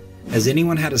this. Has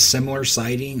anyone had a similar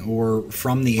sighting or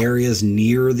from the areas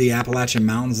near the Appalachian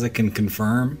Mountains that can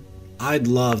confirm? I'd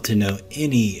love to know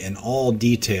any and all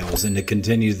details and to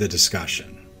continue the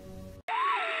discussion.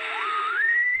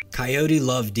 Coyote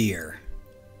love deer,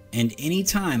 and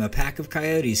anytime a pack of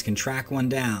coyotes can track one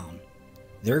down,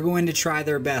 they're going to try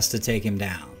their best to take him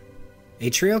down. A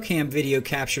trail cam video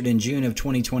captured in June of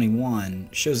 2021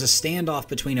 shows a standoff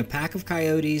between a pack of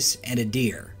coyotes and a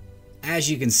deer.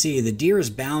 As you can see, the deer is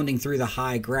bounding through the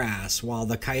high grass while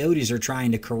the coyotes are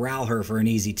trying to corral her for an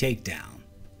easy takedown.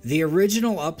 The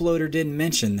original uploader didn't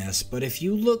mention this, but if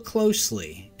you look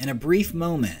closely, in a brief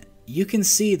moment, you can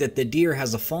see that the deer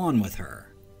has a fawn with her.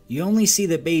 You only see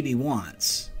the baby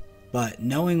once, but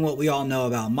knowing what we all know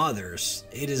about mothers,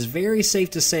 it is very safe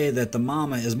to say that the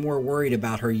mama is more worried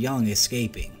about her young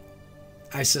escaping.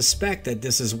 I suspect that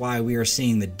this is why we are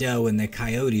seeing the doe and the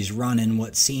coyotes run in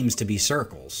what seems to be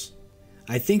circles.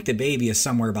 I think the baby is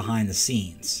somewhere behind the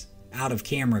scenes, out of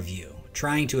camera view,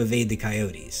 trying to evade the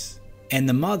coyotes. And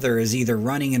the mother is either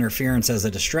running interference as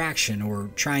a distraction or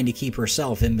trying to keep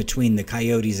herself in between the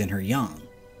coyotes and her young.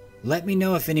 Let me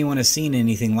know if anyone has seen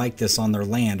anything like this on their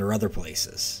land or other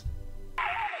places.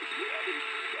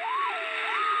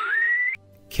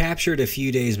 Captured a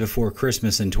few days before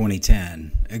Christmas in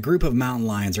 2010, a group of mountain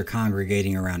lions are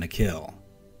congregating around a kill.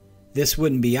 This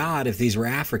wouldn't be odd if these were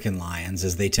African lions,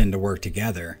 as they tend to work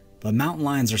together, but mountain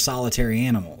lions are solitary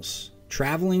animals,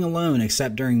 traveling alone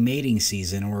except during mating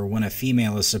season or when a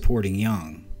female is supporting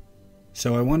young.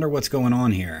 So I wonder what's going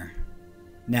on here.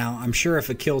 Now, I'm sure if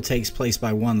a kill takes place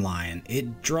by one lion,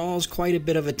 it draws quite a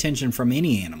bit of attention from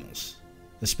any animals,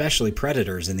 especially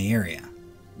predators in the area.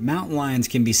 Mountain lions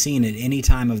can be seen at any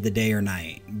time of the day or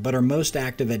night, but are most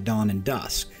active at dawn and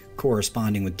dusk,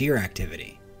 corresponding with deer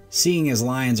activity. Seeing as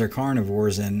lions are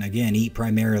carnivores and again eat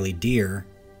primarily deer,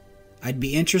 I'd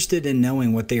be interested in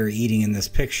knowing what they are eating in this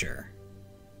picture.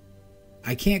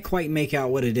 I can't quite make out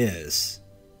what it is.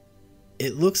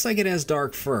 It looks like it has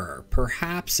dark fur,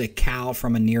 perhaps a cow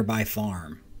from a nearby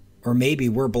farm. Or maybe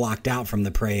we're blocked out from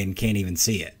the prey and can't even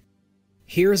see it.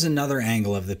 Here's another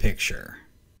angle of the picture.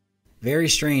 Very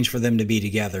strange for them to be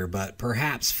together, but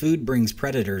perhaps food brings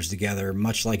predators together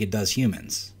much like it does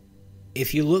humans.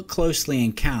 If you look closely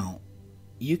and count,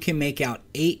 you can make out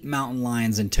 8 mountain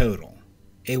lions in total.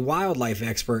 A wildlife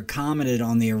expert commented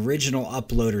on the original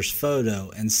uploader's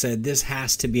photo and said this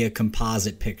has to be a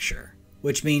composite picture,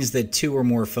 which means that 2 or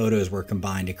more photos were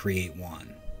combined to create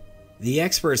one. The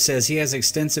expert says he has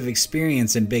extensive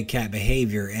experience in big cat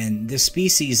behavior, and this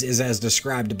species is as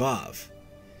described above,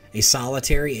 a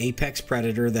solitary apex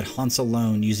predator that hunts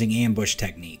alone using ambush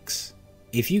techniques.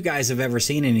 If you guys have ever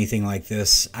seen anything like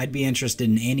this, I'd be interested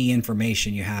in any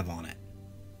information you have on it.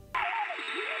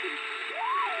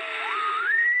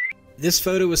 This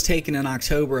photo was taken in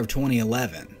October of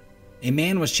 2011. A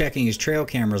man was checking his trail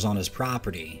cameras on his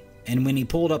property, and when he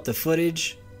pulled up the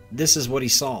footage, this is what he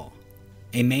saw.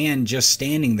 A man just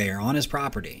standing there on his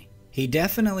property. He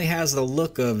definitely has the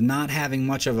look of not having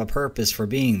much of a purpose for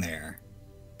being there.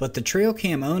 But the trail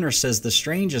cam owner says the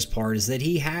strangest part is that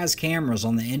he has cameras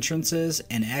on the entrances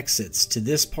and exits to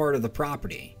this part of the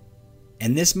property.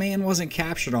 And this man wasn't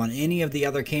captured on any of the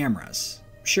other cameras.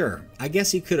 Sure, I guess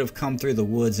he could have come through the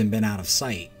woods and been out of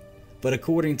sight, but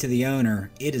according to the owner,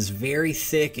 it is very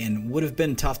thick and would have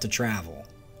been tough to travel,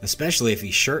 especially if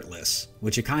he's shirtless,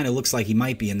 which it kind of looks like he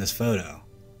might be in this photo.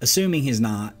 Assuming he's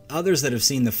not, others that have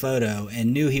seen the photo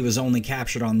and knew he was only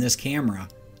captured on this camera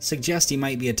suggest he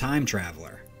might be a time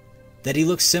traveler. That he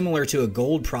looks similar to a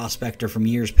gold prospector from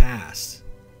years past.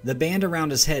 The band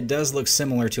around his head does look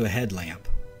similar to a headlamp.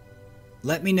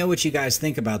 Let me know what you guys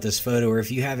think about this photo or if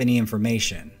you have any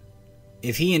information.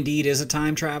 If he indeed is a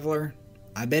time traveler,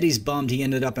 I bet he's bummed he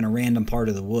ended up in a random part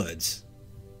of the woods.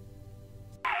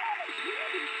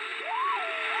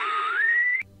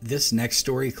 This next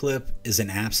story clip is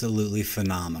an absolutely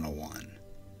phenomenal one.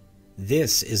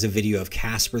 This is a video of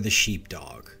Casper the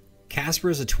sheepdog. Casper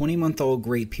is a 20-month-old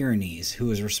Great Pyrenees who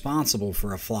is responsible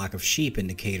for a flock of sheep in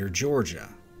Decatur, Georgia.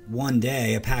 One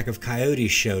day, a pack of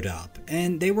coyotes showed up,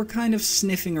 and they were kind of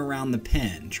sniffing around the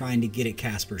pen, trying to get at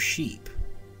Casper's sheep,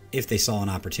 if they saw an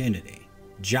opportunity.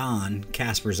 John,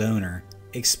 Casper's owner,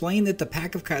 explained that the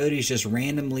pack of coyotes just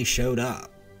randomly showed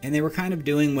up, and they were kind of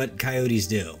doing what coyotes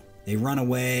do. They run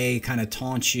away, kind of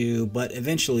taunt you, but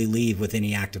eventually leave with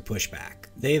any active pushback.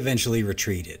 They eventually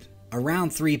retreated.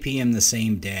 Around 3 p.m. the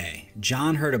same day,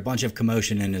 John heard a bunch of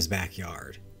commotion in his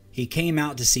backyard. He came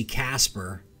out to see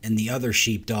Casper and the other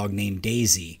sheepdog named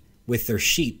Daisy with their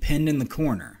sheep pinned in the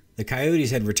corner. The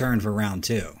coyotes had returned for round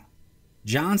 2.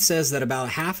 John says that about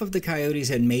half of the coyotes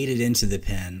had made it into the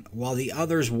pen while the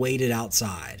others waited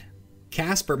outside.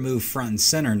 Casper moved front and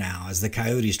center now as the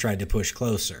coyotes tried to push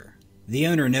closer. The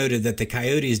owner noted that the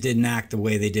coyotes didn't act the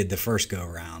way they did the first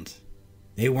go-around.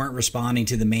 They weren't responding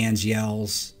to the man's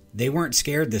yells. They weren't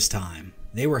scared this time.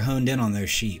 They were honed in on those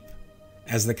sheep.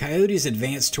 As the coyotes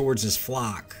advanced towards his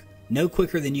flock, no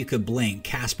quicker than you could blink,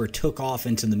 Casper took off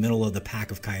into the middle of the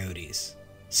pack of coyotes.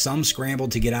 Some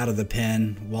scrambled to get out of the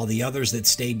pen, while the others that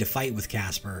stayed to fight with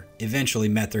Casper eventually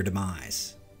met their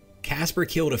demise. Casper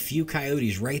killed a few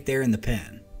coyotes right there in the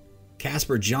pen.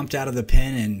 Casper jumped out of the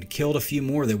pen and killed a few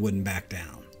more that wouldn't back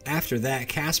down. After that,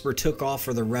 Casper took off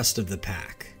for the rest of the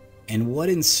pack. And what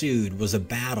ensued was a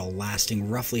battle lasting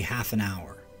roughly half an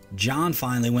hour. John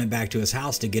finally went back to his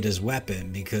house to get his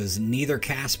weapon because neither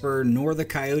Casper nor the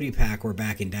coyote pack were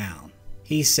backing down.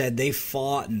 He said they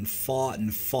fought and fought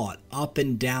and fought up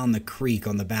and down the creek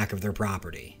on the back of their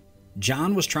property.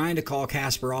 John was trying to call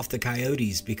Casper off the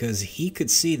coyotes because he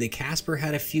could see that Casper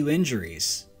had a few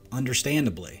injuries,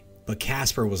 understandably, but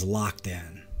Casper was locked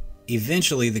in.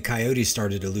 Eventually, the coyotes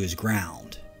started to lose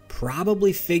ground,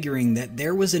 probably figuring that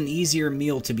there was an easier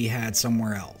meal to be had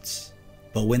somewhere else.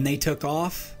 But when they took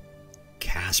off,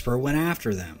 Casper went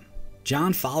after them.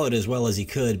 John followed as well as he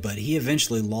could, but he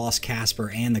eventually lost Casper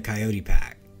and the coyote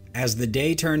pack. As the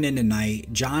day turned into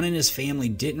night, John and his family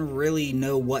didn't really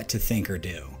know what to think or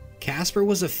do. Casper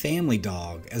was a family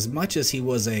dog as much as he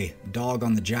was a dog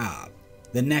on the job.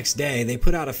 The next day, they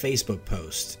put out a Facebook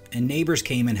post, and neighbors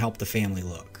came and helped the family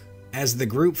look. As the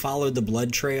group followed the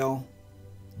blood trail,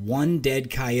 one dead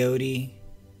coyote,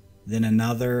 then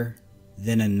another,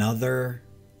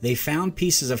 they found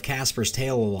pieces of Casper's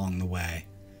tail along the way,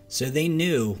 so they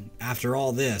knew, after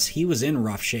all this, he was in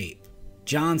rough shape.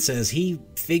 John says he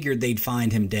figured they'd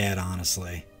find him dead,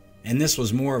 honestly, and this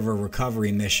was more of a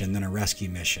recovery mission than a rescue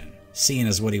mission, seeing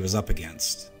as what he was up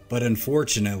against. But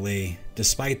unfortunately,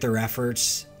 despite their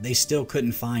efforts, they still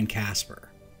couldn't find Casper.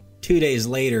 2 days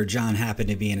later, John happened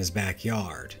to be in his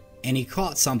backyard, and he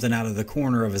caught something out of the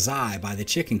corner of his eye by the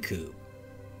chicken coop.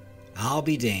 I'll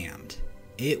be damned.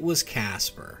 It was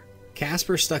Casper.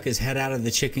 Casper stuck his head out of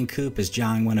the chicken coop as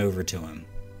John went over to him.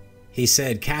 He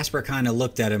said Casper kind of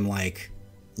looked at him like,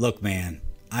 "Look, man,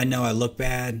 I know I look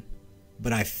bad,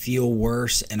 but I feel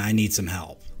worse and I need some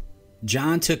help."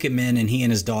 John took him in and he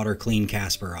and his daughter cleaned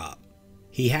Casper up.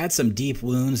 He had some deep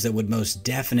wounds that would most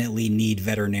definitely need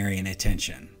veterinarian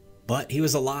attention, but he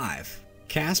was alive.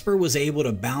 Casper was able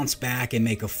to bounce back and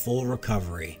make a full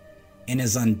recovery, and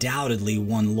is undoubtedly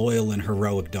one loyal and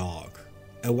heroic dog.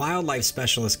 A wildlife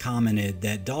specialist commented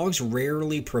that dogs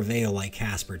rarely prevail like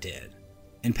Casper did,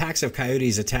 and packs of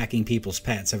coyotes attacking people's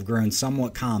pets have grown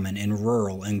somewhat common in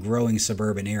rural and growing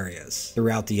suburban areas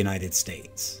throughout the United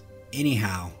States.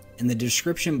 Anyhow, in the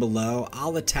description below,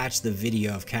 I'll attach the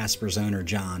video of Casper's owner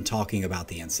John talking about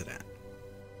the incident.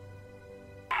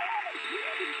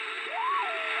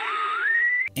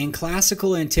 In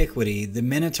classical antiquity, the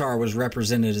Minotaur was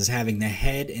represented as having the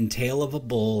head and tail of a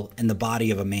bull and the body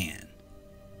of a man.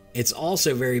 It's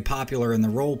also very popular in the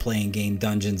role-playing game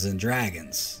Dungeons &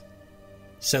 Dragons.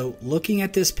 So looking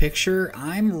at this picture,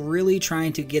 I'm really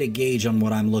trying to get a gauge on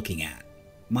what I'm looking at.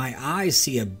 My eyes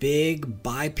see a big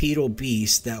bipedal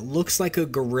beast that looks like a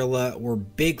gorilla or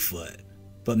Bigfoot,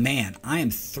 but man, I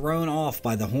am thrown off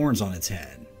by the horns on its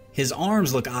head. His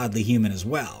arms look oddly human as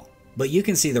well, but you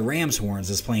can see the ram's horns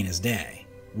as plain as day.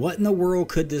 What in the world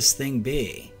could this thing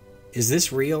be? Is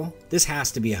this real? This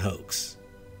has to be a hoax.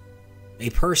 A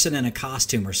person in a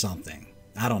costume or something.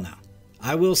 I don't know.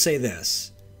 I will say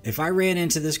this. If I ran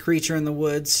into this creature in the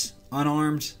woods,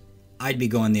 unarmed, I'd be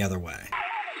going the other way.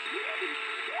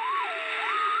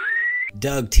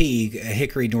 Doug Teague, a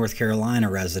Hickory, North Carolina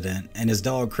resident, and his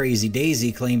dog Crazy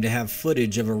Daisy claim to have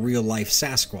footage of a real-life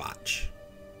Sasquatch.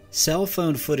 Cell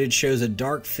phone footage shows a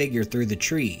dark figure through the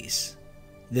trees.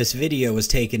 This video was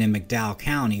taken in McDowell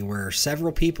County, where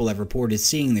several people have reported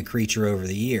seeing the creature over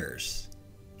the years.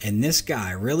 And this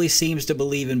guy really seems to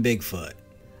believe in Bigfoot.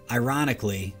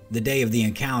 Ironically, the day of the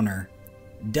encounter,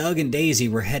 Doug and Daisy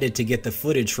were headed to get the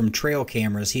footage from trail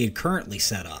cameras he had currently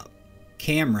set up.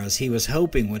 Cameras he was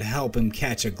hoping would help him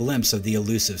catch a glimpse of the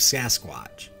elusive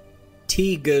Sasquatch.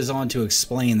 Teague goes on to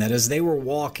explain that as they were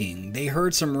walking, they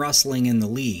heard some rustling in the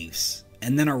leaves,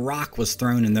 and then a rock was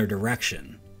thrown in their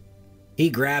direction. He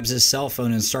grabs his cell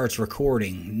phone and starts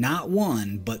recording not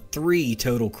one, but 3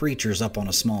 total creatures up on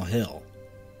a small hill.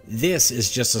 This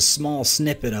is just a small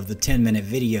snippet of the 10-minute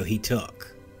video he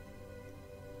took.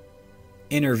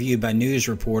 Interviewed by news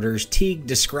reporters, Teague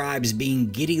describes being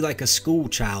giddy like a school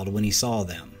child when he saw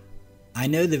them. I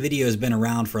know the video has been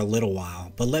around for a little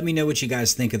while, but let me know what you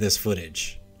guys think of this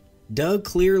footage. Doug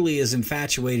clearly is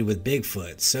infatuated with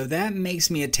Bigfoot, so that makes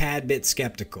me a tad bit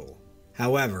skeptical.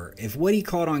 However, if what he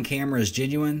caught on camera is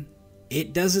genuine,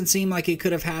 it doesn't seem like it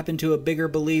could have happened to a bigger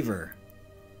believer.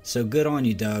 So good on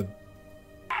you, Doug.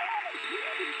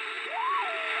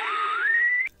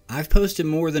 I've posted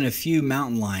more than a few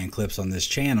mountain lion clips on this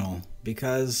channel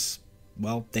because,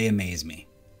 well, they amaze me.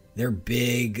 They're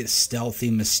big,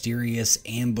 stealthy, mysterious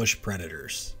ambush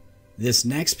predators. This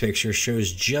next picture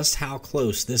shows just how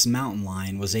close this mountain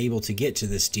lion was able to get to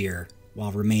this deer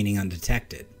while remaining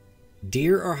undetected.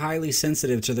 Deer are highly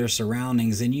sensitive to their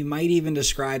surroundings, and you might even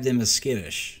describe them as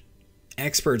skittish.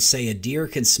 Experts say a deer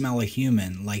can smell a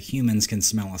human like humans can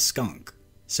smell a skunk.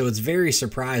 So it's very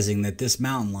surprising that this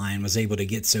mountain lion was able to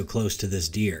get so close to this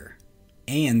deer,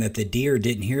 and that the deer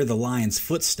didn't hear the lion's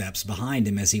footsteps behind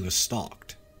him as he was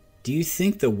stalked. Do you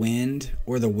think the wind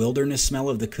or the wilderness smell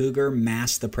of the cougar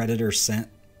masked the predator's scent?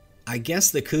 I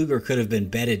guess the cougar could have been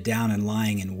bedded down and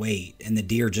lying in wait, and the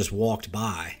deer just walked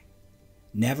by.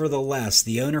 Nevertheless,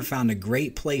 the owner found a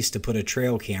great place to put a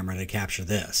trail camera to capture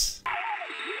this.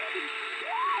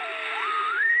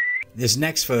 This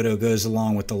next photo goes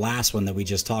along with the last one that we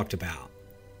just talked about.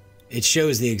 It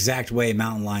shows the exact way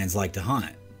mountain lions like to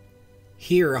hunt.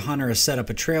 Here, a hunter has set up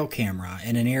a trail camera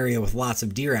in an area with lots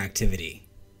of deer activity.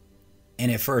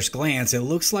 And at first glance, it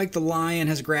looks like the lion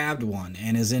has grabbed one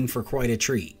and is in for quite a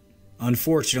treat.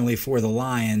 Unfortunately for the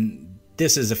lion,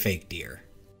 this is a fake deer.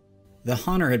 The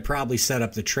hunter had probably set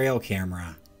up the trail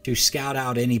camera to scout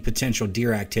out any potential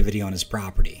deer activity on his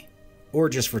property, or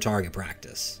just for target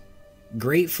practice.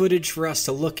 Great footage for us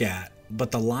to look at,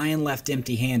 but the lion left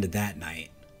empty-handed that night.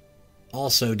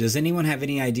 Also, does anyone have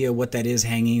any idea what that is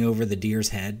hanging over the deer's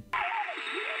head?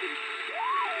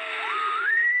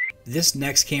 This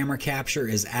next camera capture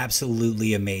is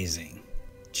absolutely amazing.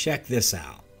 Check this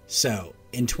out. So,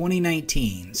 in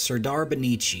 2019, Serdar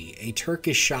Banici, a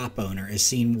Turkish shop owner, is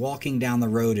seen walking down the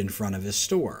road in front of his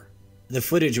store. The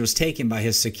footage was taken by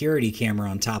his security camera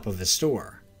on top of his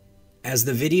store. As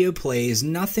the video plays,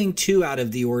 nothing too out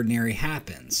of the ordinary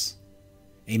happens.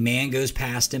 A man goes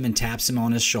past him and taps him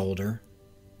on his shoulder.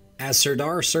 As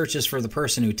Serdar searches for the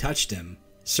person who touched him,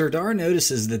 Serdar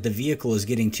notices that the vehicle is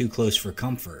getting too close for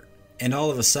comfort, and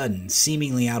all of a sudden,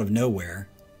 seemingly out of nowhere,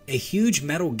 a huge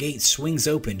metal gate swings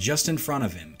open just in front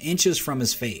of him, inches from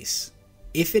his face.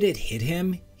 If it had hit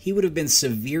him, he would have been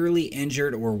severely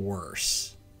injured or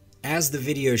worse. As the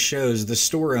video shows, the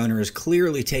store owner is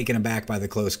clearly taken aback by the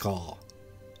close call.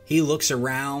 He looks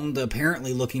around,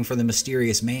 apparently looking for the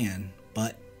mysterious man,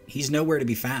 but he's nowhere to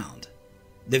be found.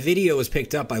 The video was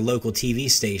picked up by local TV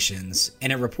stations,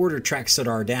 and a reporter tracked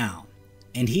Serdar down,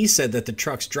 and he said that the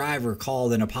truck's driver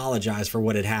called and apologized for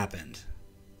what had happened.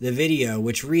 The video,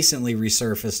 which recently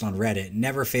resurfaced on Reddit,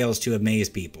 never fails to amaze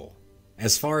people.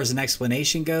 As far as an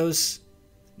explanation goes,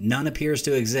 none appears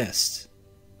to exist.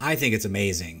 I think it's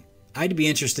amazing. I'd be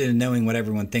interested in knowing what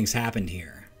everyone thinks happened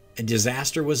here. A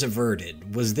disaster was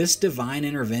averted. Was this divine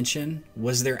intervention?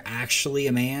 Was there actually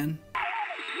a man?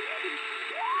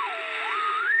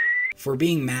 For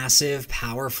being massive,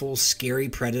 powerful, scary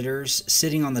predators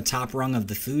sitting on the top rung of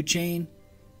the food chain,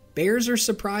 bears are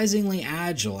surprisingly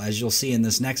agile, as you'll see in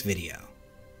this next video.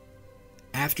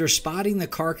 After spotting the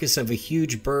carcass of a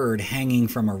huge bird hanging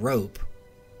from a rope,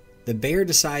 the bear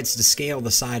decides to scale the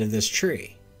side of this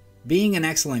tree. Being an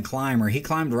excellent climber, he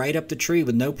climbed right up the tree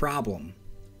with no problem.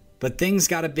 But things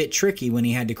got a bit tricky when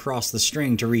he had to cross the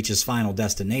string to reach his final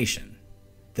destination.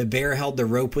 The bear held the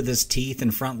rope with his teeth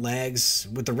and front legs,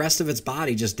 with the rest of its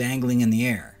body just dangling in the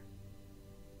air.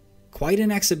 Quite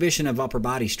an exhibition of upper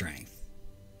body strength.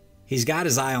 He's got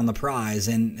his eye on the prize,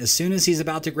 and as soon as he's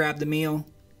about to grab the meal,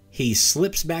 he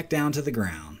slips back down to the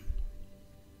ground.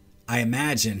 I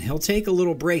imagine he'll take a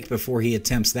little break before he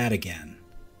attempts that again.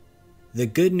 The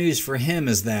good news for him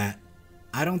is that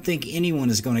I don't think anyone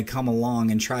is going to come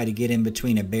along and try to get in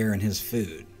between a bear and his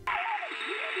food.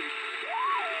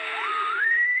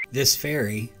 This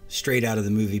fairy, straight out of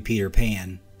the movie Peter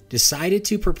Pan, decided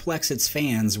to perplex its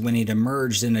fans when it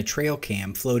emerged in a trail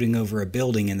cam floating over a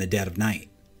building in the dead of night.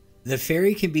 The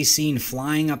fairy can be seen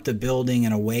flying up the building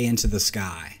and away into the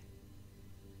sky.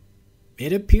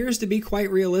 It appears to be quite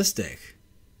realistic.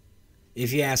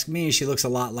 If you ask me, she looks a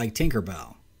lot like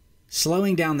Tinkerbell.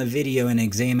 Slowing down the video and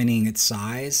examining its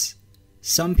size,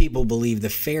 some people believe the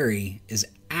fairy is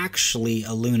actually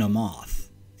a Luna moth.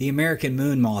 The American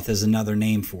moon moth is another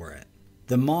name for it.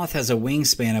 The moth has a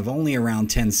wingspan of only around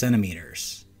 10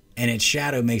 centimeters, and its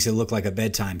shadow makes it look like a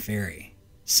bedtime fairy.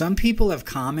 Some people have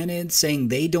commented saying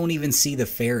they don't even see the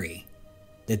fairy,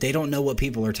 that they don't know what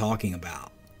people are talking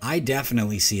about. I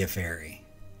definitely see a fairy.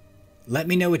 Let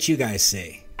me know what you guys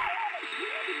see.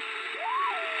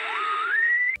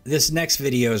 This next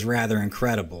video is rather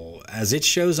incredible, as it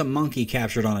shows a monkey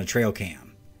captured on a trail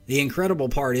cam. The incredible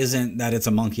part isn't that it's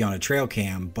a monkey on a trail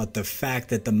cam, but the fact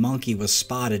that the monkey was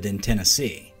spotted in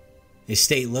Tennessee, a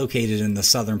state located in the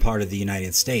southern part of the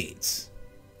United States.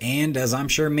 And as I'm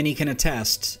sure many can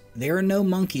attest, there are no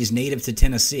monkeys native to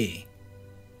Tennessee,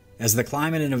 as the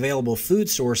climate and available food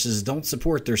sources don't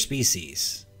support their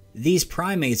species. These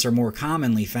primates are more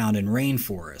commonly found in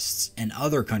rainforests and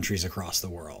other countries across the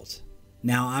world.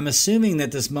 Now, I'm assuming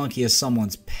that this monkey is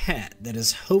someone's pet that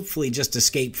has hopefully just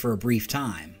escaped for a brief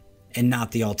time, and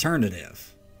not the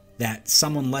alternative, that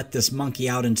someone let this monkey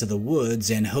out into the woods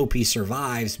and hope he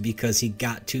survives because he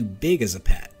got too big as a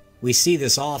pet. We see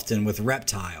this often with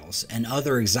reptiles and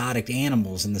other exotic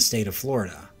animals in the state of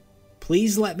Florida.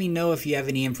 Please let me know if you have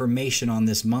any information on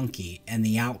this monkey and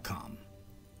the outcome,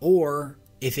 or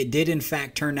if it did in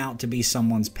fact turn out to be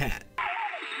someone's pet.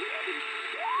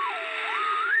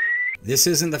 This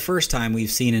isn't the first time we've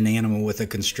seen an animal with a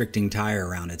constricting tire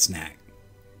around its neck.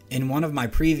 In one of my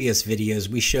previous videos,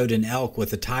 we showed an elk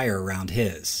with a tire around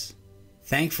his.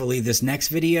 Thankfully, this next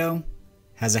video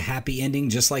has a happy ending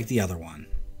just like the other one.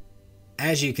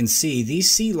 As you can see, these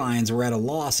sea lions were at a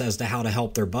loss as to how to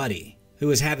help their buddy, who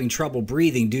was having trouble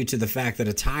breathing due to the fact that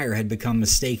a tire had become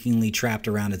mistakenly trapped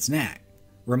around its neck.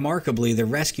 Remarkably, the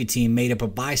rescue team made up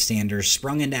of bystanders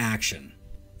sprung into action.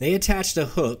 They attached a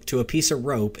hook to a piece of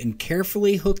rope and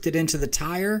carefully hooked it into the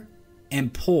tire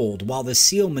and pulled while the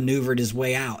seal maneuvered his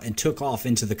way out and took off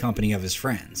into the company of his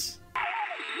friends.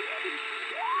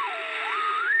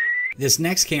 This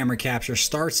next camera capture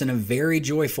starts in a very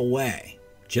joyful way.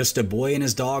 Just a boy and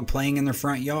his dog playing in their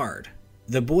front yard.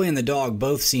 The boy and the dog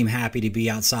both seem happy to be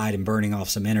outside and burning off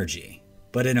some energy.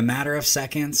 But in a matter of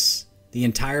seconds, the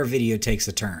entire video takes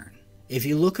a turn. If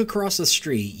you look across the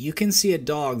street, you can see a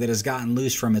dog that has gotten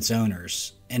loose from its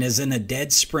owners and is in a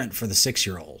dead sprint for the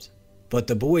 6-year-old. But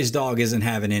the boy's dog isn't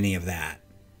having any of that.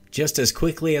 Just as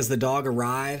quickly as the dog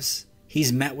arrives,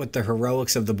 he's met with the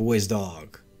heroics of the boy's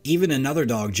dog. Even another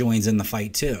dog joins in the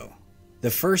fight too.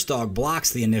 The first dog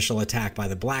blocks the initial attack by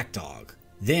the black dog,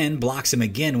 then blocks him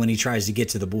again when he tries to get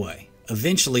to the boy.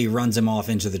 Eventually runs him off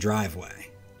into the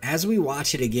driveway. As we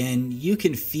watch it again, you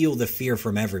can feel the fear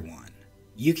from everyone.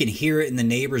 You can hear it in the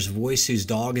neighbor's voice whose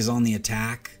dog is on the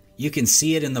attack. You can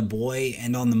see it in the boy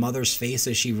and on the mother's face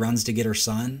as she runs to get her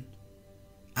son.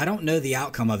 I don't know the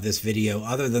outcome of this video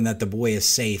other than that the boy is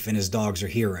safe and his dogs are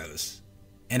heroes.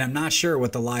 And I'm not sure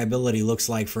what the liability looks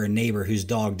like for a neighbor whose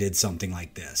dog did something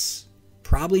like this.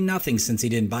 Probably nothing since he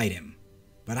didn't bite him.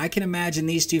 But I can imagine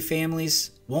these two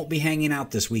families won't be hanging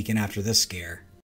out this weekend after this scare.